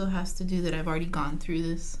also has to do that I've already gone through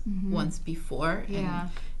this once before. Yeah.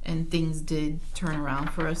 And things did turn around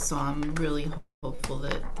for us, so I'm really hopeful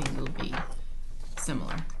that things will be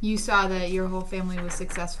similar. You saw that your whole family was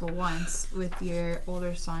successful once with your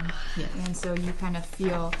older son. Yeah. And so you kind of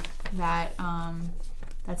feel that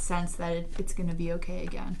that sense that it's going to be okay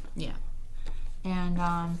again. Yeah. And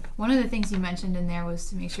one of the things you mentioned in there was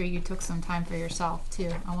to make sure you took some time for yourself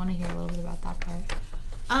too. I want to hear a little bit about that part.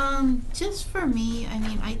 Just for me, I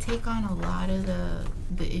mean, I take on a lot of the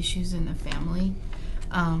issues in the family.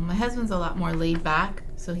 My husband's a lot more laid back,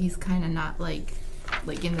 so he's kind of not like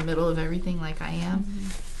in the middle of everything like I am.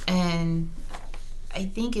 And I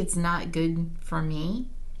think it's not good for me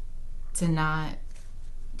to not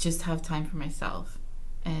just have time for myself.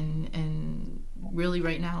 and really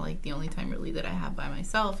right now, like the only time really that I have by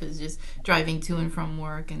myself is just driving to and from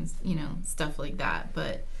work and, you know, stuff like that.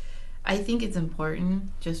 But I think it's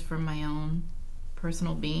important just for my own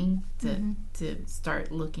personal being to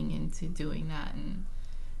start looking into doing that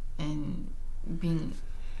and being,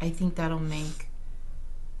 I think that'll make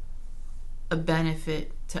a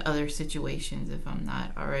benefit to other situations if I'm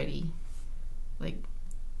not already, like,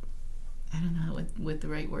 I don't know what the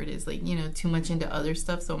right word is, like, you know, too much into other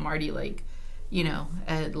stuff. So I'm already like, you know,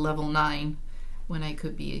 at level 9 when I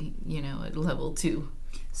could be, you know, at level 2.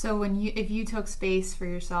 So if you took space for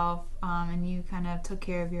yourself and you kind of took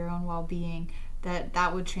care of your own well-being,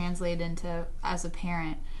 that would translate into, as a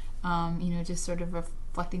parent, you know, just sort of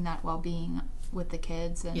reflecting that well-being with the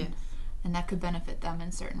kids, and that could benefit them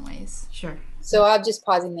in certain ways. Sure. So I'm just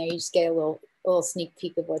pausing there. You just get a little sneak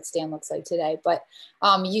peek of what Stan looks like today. But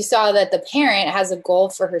you saw that the parent has a goal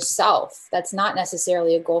for herself. That's not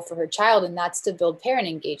necessarily a goal for her child, and that's to build parent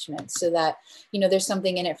engagement so that, you know, there's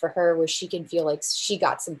something in it for her where she can feel like she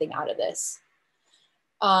got something out of this.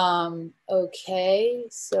 Okay,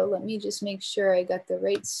 so let me just make sure I got the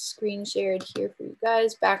right screen shared here for you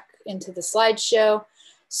guys. Back into the slideshow.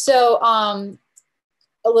 So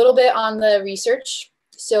a little bit on the research.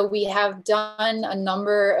 So we have done a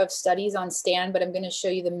number of studies on STAN, but I'm going to show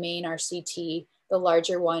you the main RCT, the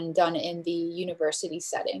larger one done in the university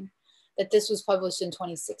setting. That this was published in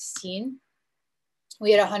 2016.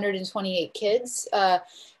 We had 128 kids,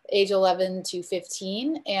 age 11 to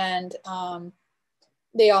 15, and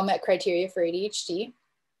they all met criteria for ADHD.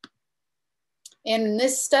 And in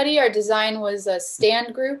this study, our design was a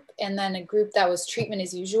STAN group and then a group that was treatment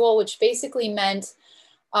as usual, which basically meant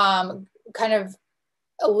kind of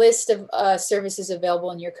a list of services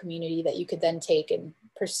available in your community that you could then take and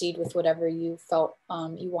proceed with whatever you felt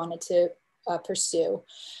you wanted to pursue.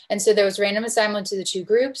 And so there was random assignment to the 2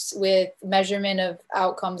 groups with measurement of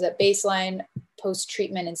outcomes at baseline,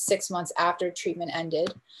 post-treatment, and 6 months after treatment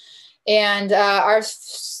ended. And our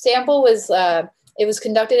sample was, it was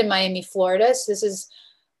conducted in Miami, Florida. So this is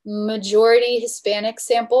majority Hispanic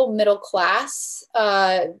sample, middle class.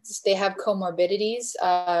 They have comorbidities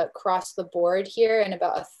across the board here, and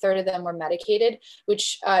about 1/3 of them were medicated,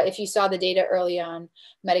 which if you saw the data early on,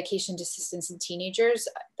 medication desistance in teenagers,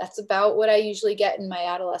 that's about what I usually get in my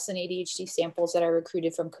adolescent ADHD samples that are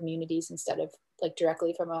recruited from communities instead of like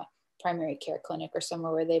directly from a primary care clinic or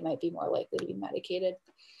somewhere where they might be more likely to be medicated.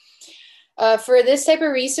 For this type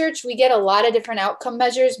of research, we get a lot of different outcome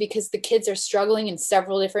measures because the kids are struggling in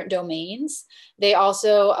several different domains. They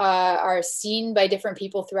also are seen by different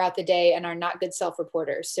people throughout the day and are not good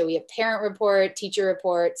self-reporters. So we have parent report, teacher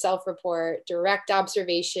report, self-report, direct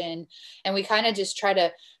observation, and we kind of just try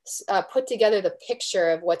to put together the picture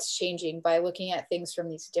of what's changing by looking at things from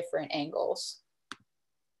these different angles.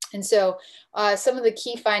 And so some of the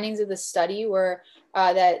key findings of the study were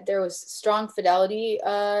that there was strong fidelity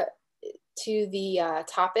to the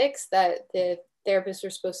topics that the therapists were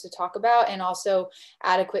supposed to talk about, and also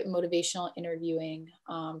adequate motivational interviewing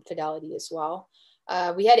fidelity as well.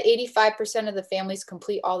 We had 85% of the families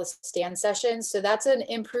complete all the STAN sessions. So that's an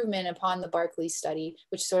improvement upon the Barkley study,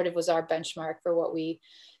 which sort of was our benchmark for what we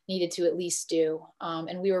needed to at least do.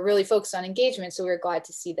 And we were really focused on engagement. So we were glad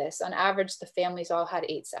to see this. On average, the families all had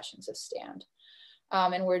 8 sessions of STAN.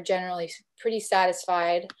 And we're generally pretty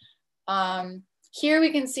satisfied. Here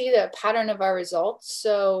we can see the pattern of our results.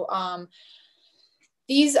 So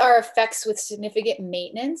these are effects with significant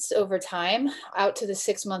maintenance over time out to the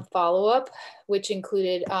 6-month follow-up, which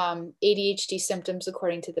included ADHD symptoms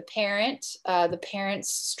according to the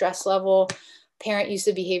parent's stress level, parent use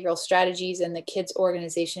of behavioral strategies, and the kids'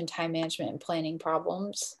 organization, time management, and planning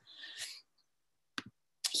problems.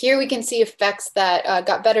 Here we can see effects that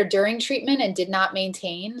got better during treatment and did not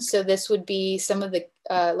maintain. So this would be some of the,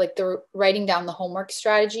 like the writing down the homework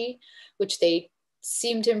strategy, which they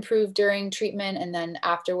seemed to improve during treatment. And then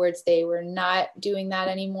afterwards, they were not doing that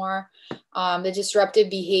anymore. The disruptive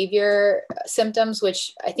behavior symptoms,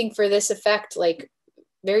 which I think for this effect, like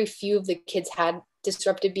very few of the kids had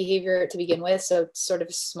disruptive behavior to begin with. So it's sort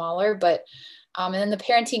of smaller, but and then the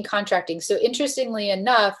parenting contracting. So interestingly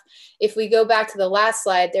enough, if we go back to the last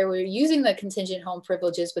slide, they were using the contingent home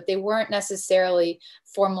privileges, but they weren't necessarily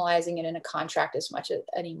formalizing it in a contract as much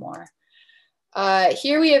anymore.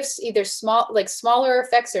 Here we have either smaller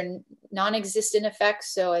effects or non-existent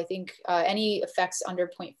effects. So I think any effects under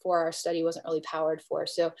 0.4 our study wasn't really powered for.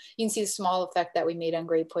 So you can see the small effect that we made on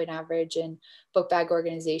grade point average and book bag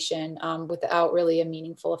organization without really a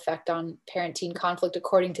meaningful effect on parent-teen conflict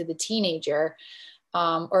according to the teenager.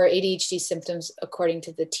 or ADHD symptoms according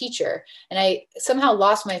to the teacher. And I somehow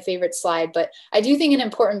lost my favorite slide, but I do think an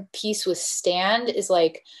important piece with STAND is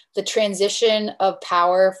like the transition of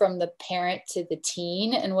power from the parent to the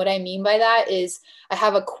teen. And what I mean by that is I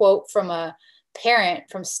have a quote from a parent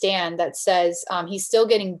from STAND that says, he's still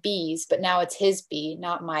getting B's, but now it's his B,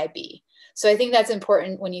 not my B. So I think that's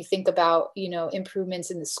important when you think about, you know,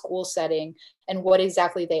 improvements in the school setting and what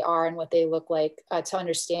exactly they are and what they look like, to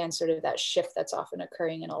understand sort of that shift that's often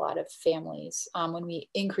occurring in a lot of families when we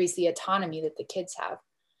increase the autonomy that the kids have.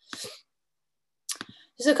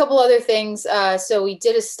 Just a couple other things. So we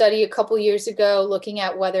did a study a couple years ago looking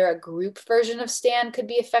at whether a group version of STAND could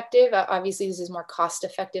be effective. Obviously, this is more cost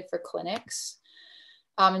effective for clinics.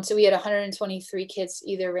 And so we had 123 kids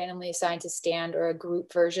either randomly assigned to STAND or a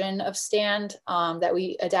group version of STAND that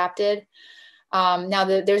we adapted. Now,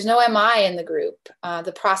 there's no MI in the group.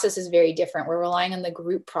 The process is very different. We're relying on the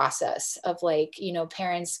group process of, like, you know,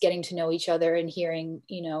 parents getting to know each other and hearing,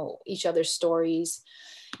 you know, each other's stories.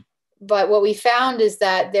 But what we found is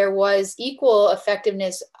that there was equal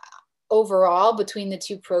effectiveness overall between the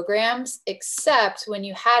two programs, except when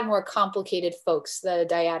you had more complicated folks, the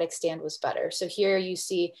dyadic STAND was better. So here you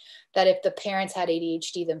see that if the parents had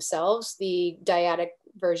ADHD themselves, the dyadic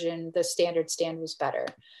version, the standard STAND was better.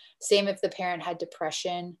 Same if the parent had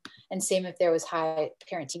depression, and same if there was high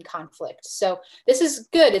parenting conflict. So this is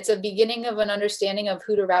good. It's a beginning of an understanding of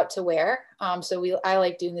who to route to where. I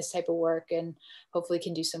like doing this type of work and hopefully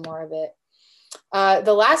can do some more of it.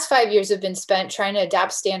 The last 5 years have been spent trying to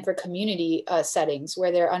adapt STAND for community settings where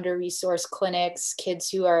they're under-resourced clinics, kids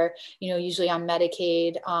who are, you know, usually on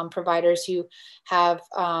Medicaid, providers who have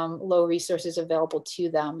low resources available to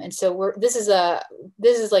them. And so this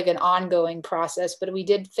is like an ongoing process, but we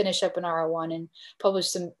did finish up an R01 and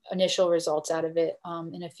published some initial results out of it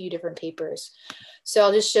in a few different papers. So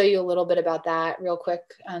I'll just show you a little bit about that real quick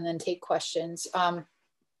and then take questions.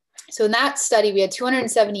 So in that study, we had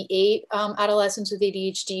 278 adolescents with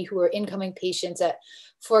ADHD who were incoming patients at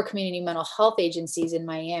 4 community mental health agencies in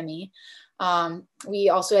Miami. We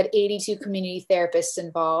also had 82 community therapists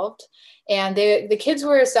involved. And the kids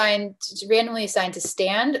were randomly assigned to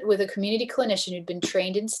STAND with a community clinician who'd been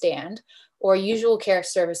trained in STAND, or usual care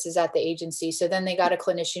services at the agency. So then they got a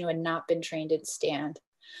clinician who had not been trained in STAND.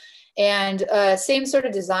 And same sort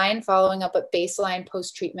of design, following up at baseline,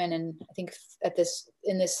 post-treatment, and I think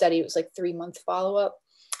in this study it was like 3-month follow-up.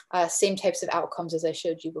 Same types of outcomes as I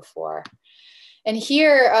showed you before. And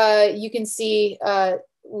here you can see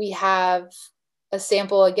we have a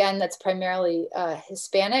sample again that's primarily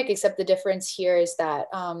Hispanic, except the difference here is that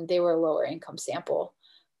they were a lower income sample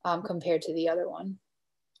compared to the other one.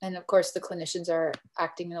 And of course, the clinicians are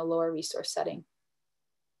acting in a lower resource setting.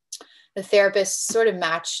 The therapists sort of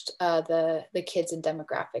matched the kids and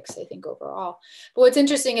demographics, I think, overall. But what's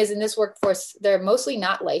interesting is in this workforce, they're mostly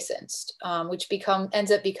not licensed, which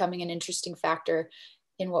ends up becoming an interesting factor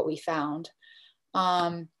in what we found.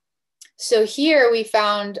 So here we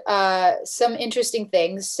found some interesting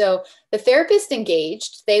things. So the therapist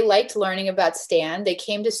engaged, they liked learning about STAND, they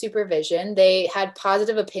came to supervision, they had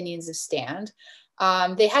positive opinions of STAND.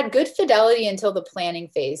 They had good fidelity until the planning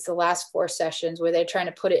phase, the last 4 sessions where they're trying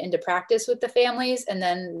to put it into practice with the families, and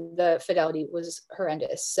then the fidelity was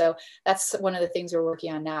horrendous. So that's one of the things we're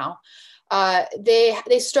working on now.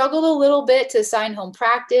 They struggled a little bit to assign home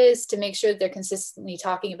practice, to make sure that they're consistently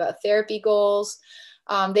talking about therapy goals.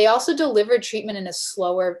 They also delivered treatment in a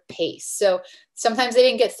slower pace. So sometimes they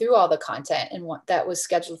didn't get through all the content and what that was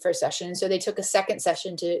scheduled for a session. And so they took a second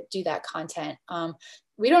session to do that content.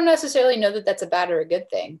 We don't necessarily know that that's a bad or a good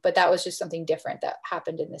thing, but that was just something different that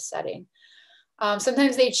happened in this setting.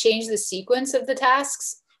 Sometimes they change the sequence of the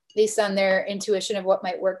tasks based on their intuition of what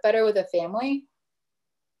might work better with a family.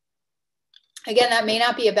 Again, that may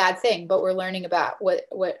not be a bad thing, but we're learning about what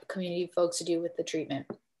community folks do with the treatment.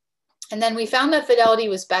 And then we found that fidelity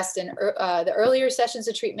was best in the earlier sessions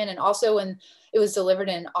of treatment, and also when it was delivered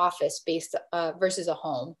in an office-based versus a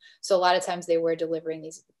home. So a lot of times they were delivering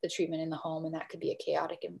the treatment in the home, and that could be a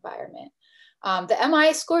chaotic environment. The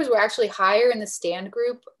MI scores were actually higher in the STAND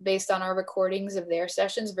group based on our recordings of their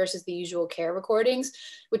sessions versus the usual care recordings,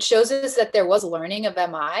 which shows us that there was learning of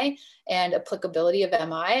MI and applicability of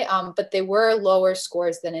MI, but they were lower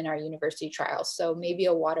scores than in our university trials. So maybe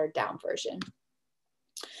a watered down version.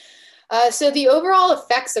 So the overall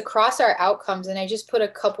effects across our outcomes, and I just put a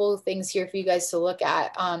couple of things here for you guys to look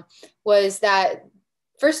at, was that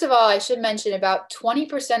First of all, I should mention about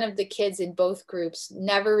 20% of the kids in both groups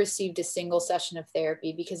never received a single session of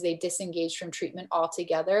therapy because they disengaged from treatment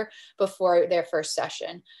altogether before their first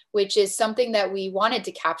session, which is something that we wanted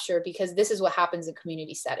to capture because this is what happens in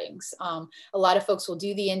community settings. A lot of folks will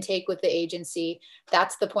do the intake with the agency.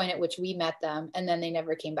 That's the point at which we met them, and then they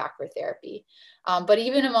never came back for therapy. But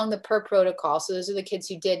even among the per protocol, so those are the kids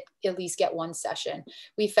who did at least get one session,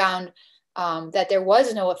 we found that there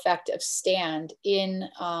was no effect of stand in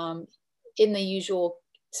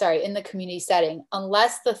the community setting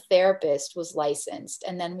unless the therapist was licensed.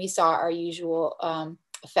 And then we saw our usual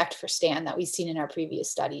effect for stand that we've seen in our previous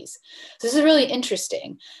studies. So this is really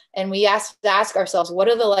interesting. And we ask ourselves, what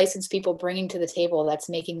are the licensed people bringing to the table that's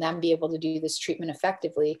making them be able to do this treatment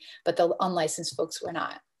effectively, but the unlicensed folks were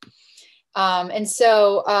not. And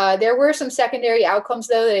so there were some secondary outcomes,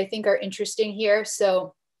 though, that I think are interesting here.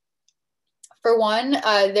 So for one,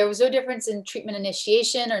 there was no difference in treatment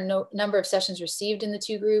initiation or no number of sessions received in the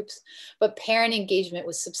two groups, but parent engagement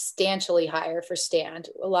was substantially higher for STAND.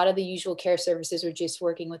 A lot of the usual care services were just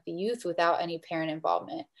working with the youth without any parent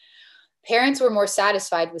involvement. Parents were more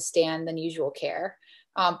satisfied with STAND than usual care,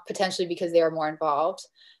 potentially because they were more involved.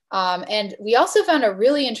 And we also found a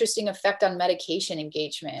really interesting effect on medication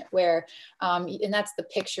engagement where, and that's the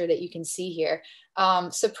picture that you can see here.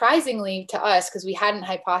 Surprisingly to us, because we hadn't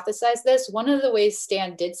hypothesized this, one of the ways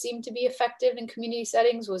STAND did seem to be effective in community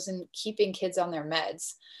settings was in keeping kids on their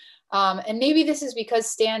meds. And maybe this is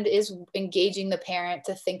because STAND is engaging the parent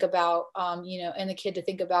to think about, and the kid to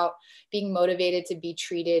think about being motivated to be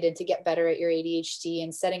treated and to get better at your ADHD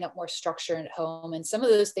and setting up more structure at home. And some of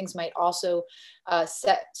those things might also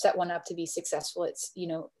set one up to be successful at,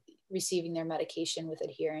 receiving their medication with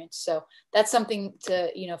adherence. So that's something to,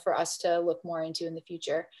 for us to look more into in the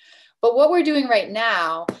future. But what we're doing right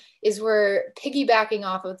now is we're piggybacking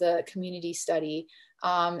off of the community study.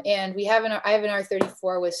 And I have an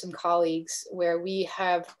R34 with some colleagues where we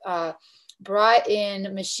have brought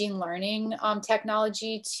in machine learning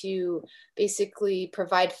technology to basically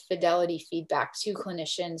provide fidelity feedback to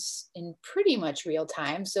clinicians in pretty much real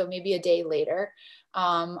time. So maybe a day later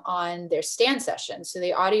on their STAND sessions. So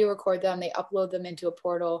they audio record them, they upload them into a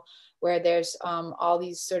portal where there's all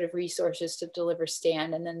these sort of resources to deliver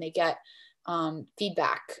STAND, and then they get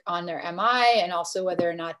feedback on their MI and also whether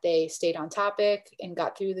or not they stayed on topic and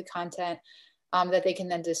got through the content that they can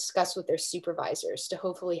then discuss with their supervisors to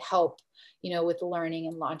hopefully help, with the learning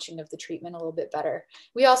and launching of the treatment a little bit better.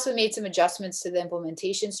 We also made some adjustments to the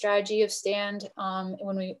implementation strategy of STAND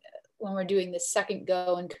when we're doing the second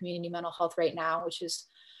go in community mental health right now, which has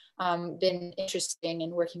been interesting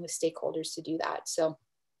and working with stakeholders to do that. So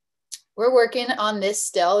we're working on this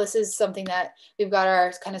still. This is something that we've got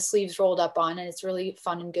our kind of sleeves rolled up on, and it's really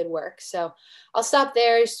fun and good work. So I'll stop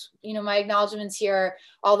there. My acknowledgements here are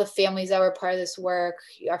all the families that were part of this work,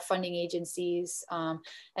 our funding agencies,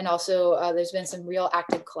 and also there's been some real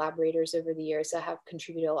active collaborators over the years that have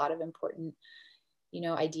contributed a lot of important,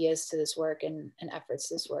 ideas to this work and efforts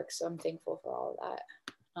to this work. So I'm thankful for all of that.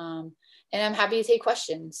 And I'm happy to take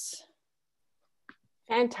questions.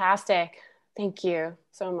 Fantastic. Thank you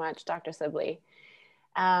so much, Dr. Sibley.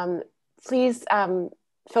 Please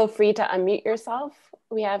feel free to unmute yourself.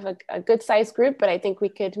 We have a good sized group, but I think we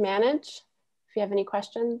could manage if you have any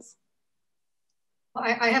questions.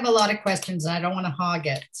 I have a lot of questions and I don't want to hog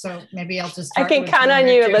it. So maybe I'll just start. I can count on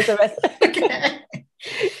you, Elizabeth. Okay.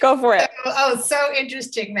 Go for it. So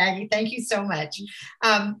interesting, Maggie. Thank you so much.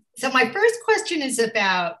 So my first question is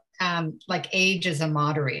about like age as a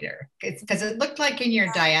moderator, because it looked like in your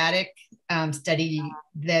dyadic study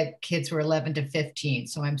that kids were 11 to 15.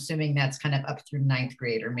 So I'm assuming that's kind of up through 9th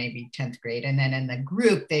grade or maybe 10th grade. And then in the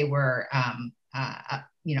group, they were,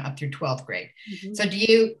 up through 12th grade. Mm-hmm. So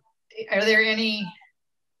are there any,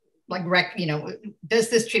 does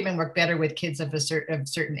this treatment work better with kids of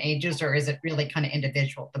certain ages, or is it really kind of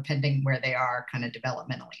individual depending where they are kind of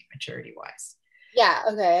developmentally, maturity wise? Yeah,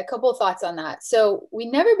 okay, a couple of thoughts on that. So we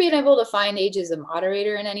never been able to find age as a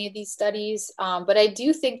moderator in any of these studies, but I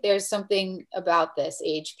do think there's something about this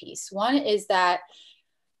age piece. One is that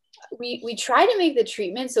we try to make the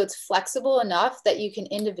treatment so it's flexible enough that you can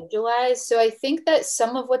individualize. So I think that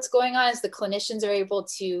some of what's going on is the clinicians are able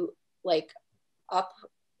to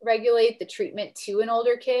upregulate the treatment to an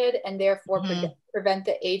older kid and therefore prevent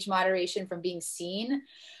the age moderation from being seen.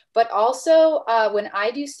 But also when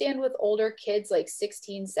I do stand with older kids like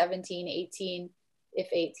 16, 17, 18, if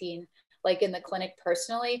 18, like in the clinic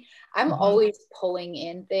personally, I'm always pulling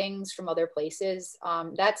in things from other places.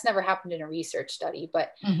 That's never happened in a research study,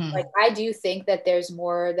 but like I do think that there's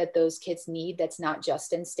more that those kids need that's not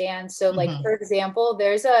just in STAN. So like, for example,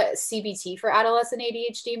 there's a CBT for adolescent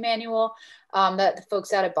ADHD manual that the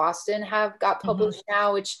folks out of Boston have got published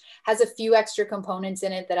now, which has a few extra components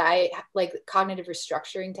in it that I like, cognitive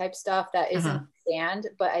restructuring type stuff that isn't STAN,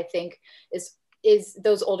 but I think is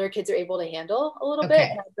those older kids are able to handle a little bit,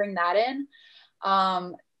 and I bring that in.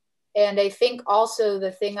 And I think also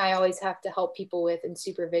the thing I always have to help people with in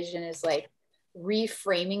supervision is like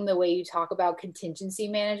reframing the way you talk about contingency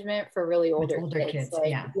management for really older kids.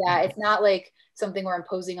 Like, it's not like something we're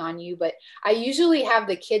imposing on you, but I usually have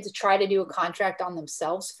the kids try to do a contract on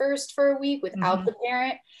themselves first for a week without the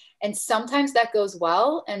parent. And sometimes that goes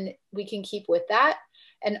well and we can keep with that.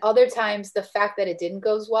 And other times the fact that it didn't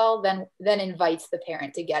goes well, then invites the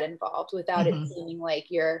parent to get involved without it seeming like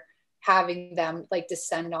you're having them like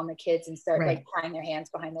descend on the kids and start like tying their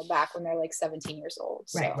hands behind their back when they're like 17 years old.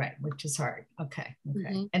 So. Right, which is hard. Okay.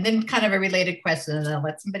 And then kind of a related question, and then I'll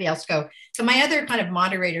let somebody else go. So my other kind of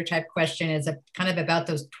moderator type question is kind of about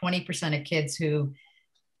those 20% of kids who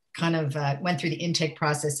kind of went through the intake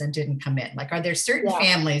process and didn't come in. Like, are there certain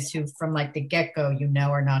families who from like the get-go,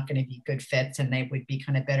 are not going to be good fits and they would be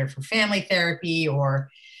kind of better for family therapy, or,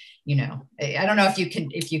 I don't know if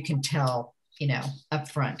you can tell, up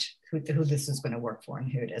front who this is going to work for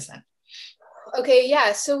and who it isn't. Okay,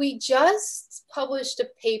 yeah. So we just published a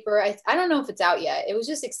paper. I don't know if it's out yet. It was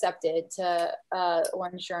just accepted to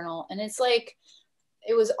Orange Journal. And it's like,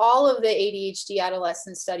 it was all of the ADHD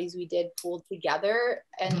adolescent studies we did pulled together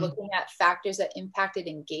and looking at factors that impacted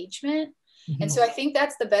engagement. And so I think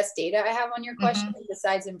that's the best data I have on your question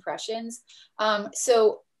besides impressions.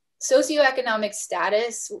 So socioeconomic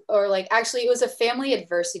status, or like, actually it was a family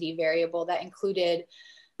adversity variable that included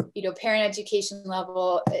parent education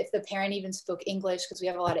level, if the parent even spoke English, because we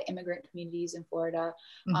have a lot of immigrant communities in Florida.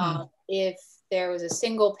 If there was a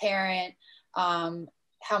single parent,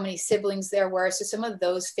 how many siblings there were. So some of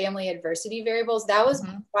those family adversity variables, that was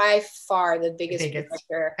by far the biggest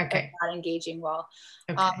predictor of not engaging well.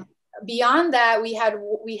 Beyond that, we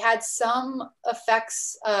had some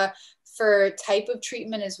effects for type of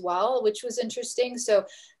treatment as well, which was interesting. So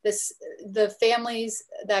the families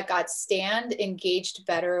that got STAN engaged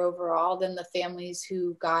better overall than the families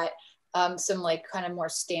who got some like kind of more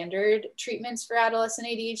standard treatments for adolescent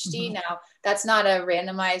ADHD. Now, that's not a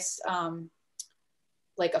randomized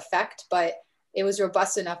like effect, but it was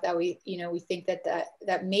robust enough that we think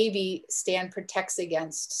that maybe STAN protects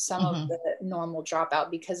against some of the normal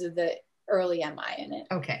dropout because of the early MI in it.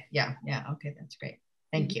 Okay. Yeah. Okay. That's great.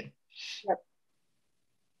 Thank you. Yep.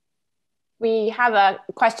 We have a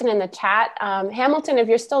question in the chat. Hamilton, if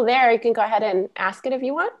you're still there, you can go ahead and ask it if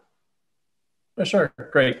you want. Oh, sure.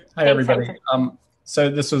 Great. Hi, everybody. So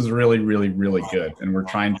this was really, really, really good. And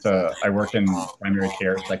I work in primary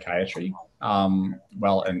care psychiatry, and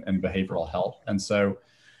behavioral health. And so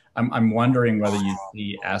I'm wondering whether you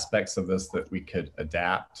see aspects of this that we could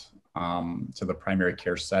adapt to the primary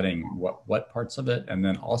care setting, what parts of it, and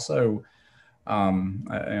then also,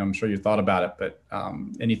 I'm sure you thought about it, but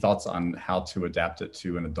any thoughts on how to adapt it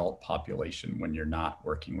to an adult population when you're not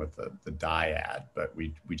working with the dyad, but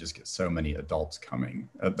we just get so many adults coming.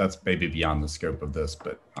 That's maybe beyond the scope of this,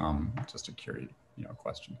 but just a curious,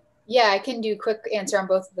 question. Yeah, I can do a quick answer on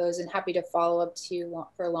both of those, and happy to follow up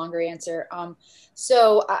for a longer answer.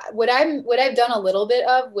 So what I've done a little bit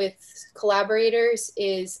of with collaborators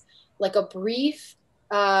is like a brief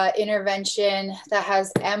intervention that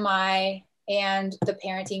has MI and the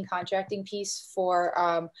parenting contracting piece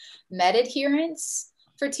for med adherence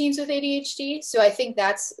for teens with ADHD. So I think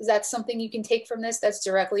that's something you can take from this that's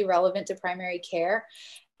directly relevant to primary care.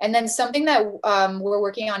 And then something that we're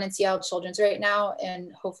working on in Seattle Children's right now,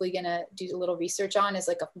 and hopefully gonna do a little research on, is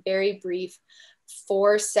like a very brief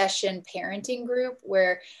 4-session parenting group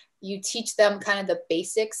where you teach them kind of the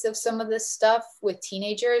basics of some of this stuff with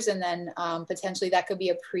teenagers, and then potentially that could be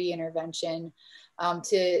a pre-intervention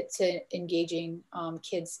to engaging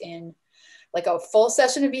kids in like a full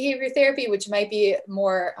session of behavior therapy, which might be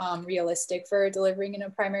more realistic for delivering in a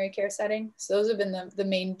primary care setting. So those have been the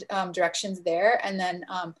main directions there. And then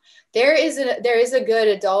there is a good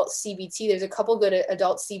adult CBT. There's a couple good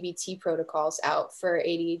adult CBT protocols out for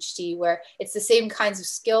ADHD where it's the same kinds of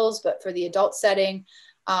skills, but for the adult setting.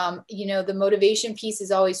 The motivation piece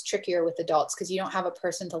is always trickier with adults because you don't have a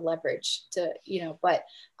person to leverage to, but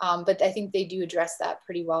I think they do address that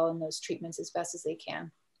pretty well in those treatments as best as they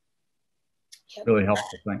can. Yep. Really helpful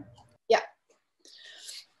thing. Yeah.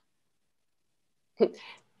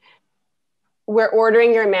 We're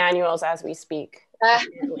ordering your manuals as we speak.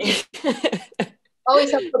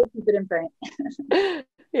 Always helpful to keep it in print.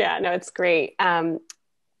 Yeah, no, it's great. I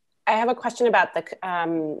have a question about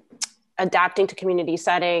the adapting to community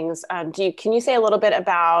settings. Can you say a little bit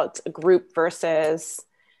about group versus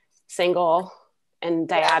single and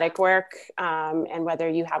dyadic work, and whether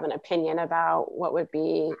you have an opinion about what would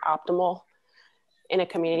be optimal in a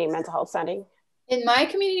community mental health setting? In my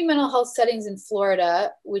community mental health settings in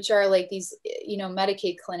Florida, which are like these,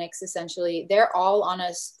 Medicaid clinics, essentially, they're all on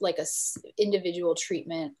a individual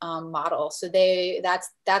treatment model. So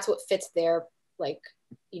that's what fits their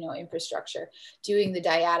infrastructure, doing the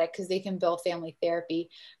dyadic, because they can bill family therapy,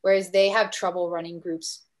 whereas they have trouble running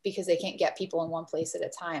groups because they can't get people in one place at a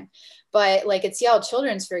time. But like at Seattle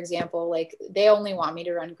Children's, for example, like they only want me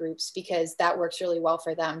to run groups because that works really well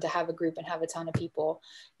for them to have a group and have a ton of people,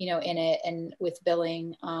 in it, and with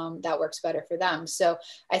billing, that works better for them. So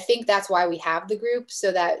I think that's why we have the group,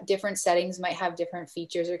 so that different settings might have different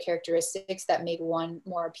features or characteristics that make one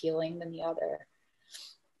more appealing than the other.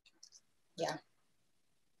 Yeah.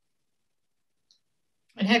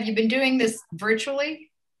 And have you been doing this virtually?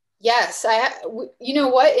 Yes, you know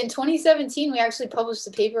what? In 2017, we actually published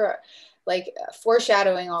a paper,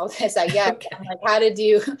 foreshadowing all this, I guess, on, how to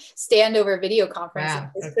do stand over video conferencing.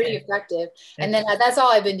 Wow, it's pretty effective. And then that's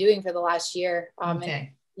all I've been doing for the last year.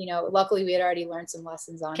 Okay. And, luckily we had already learned some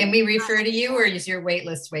lessons on it. Can we refer to you, or is your wait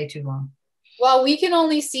list way too long? Well, we can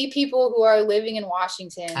only see people who are living in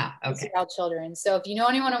Washington, okay. Seattle Children. So if you know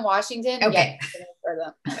anyone in Washington, okay. Yeah,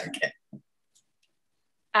 refer them. Okay.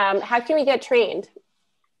 How can we get trained?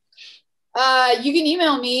 You can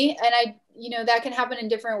email me, and that can happen in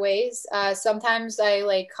different ways. Sometimes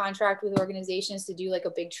I contract with organizations to do a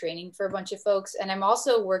big training for a bunch of folks. And I'm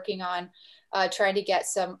also working on trying to get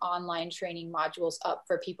some online training modules up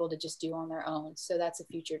for people to just do on their own. So that's a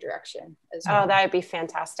future direction as well. Oh, that would be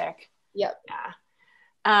fantastic. Yep.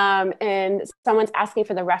 Yeah. And someone's asking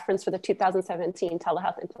for the reference for the 2017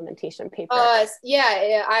 telehealth implementation paper.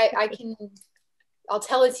 Yeah, I can, I'll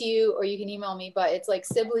tell it to you, or you can email me, but it's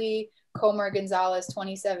Sibley, Comer, Gonzalez,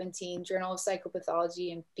 2017, Journal of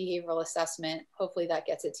Psychopathology and Behavioral Assessment. Hopefully that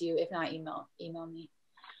gets it to you. If not, email me.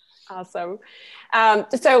 Awesome.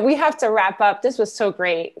 So we have to wrap up. This was so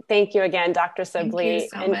great. Thank you again, Dr. Sibley.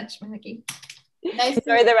 Thank you so much, Maggie. Nice.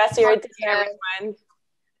 Enjoy the rest of your day, everyone.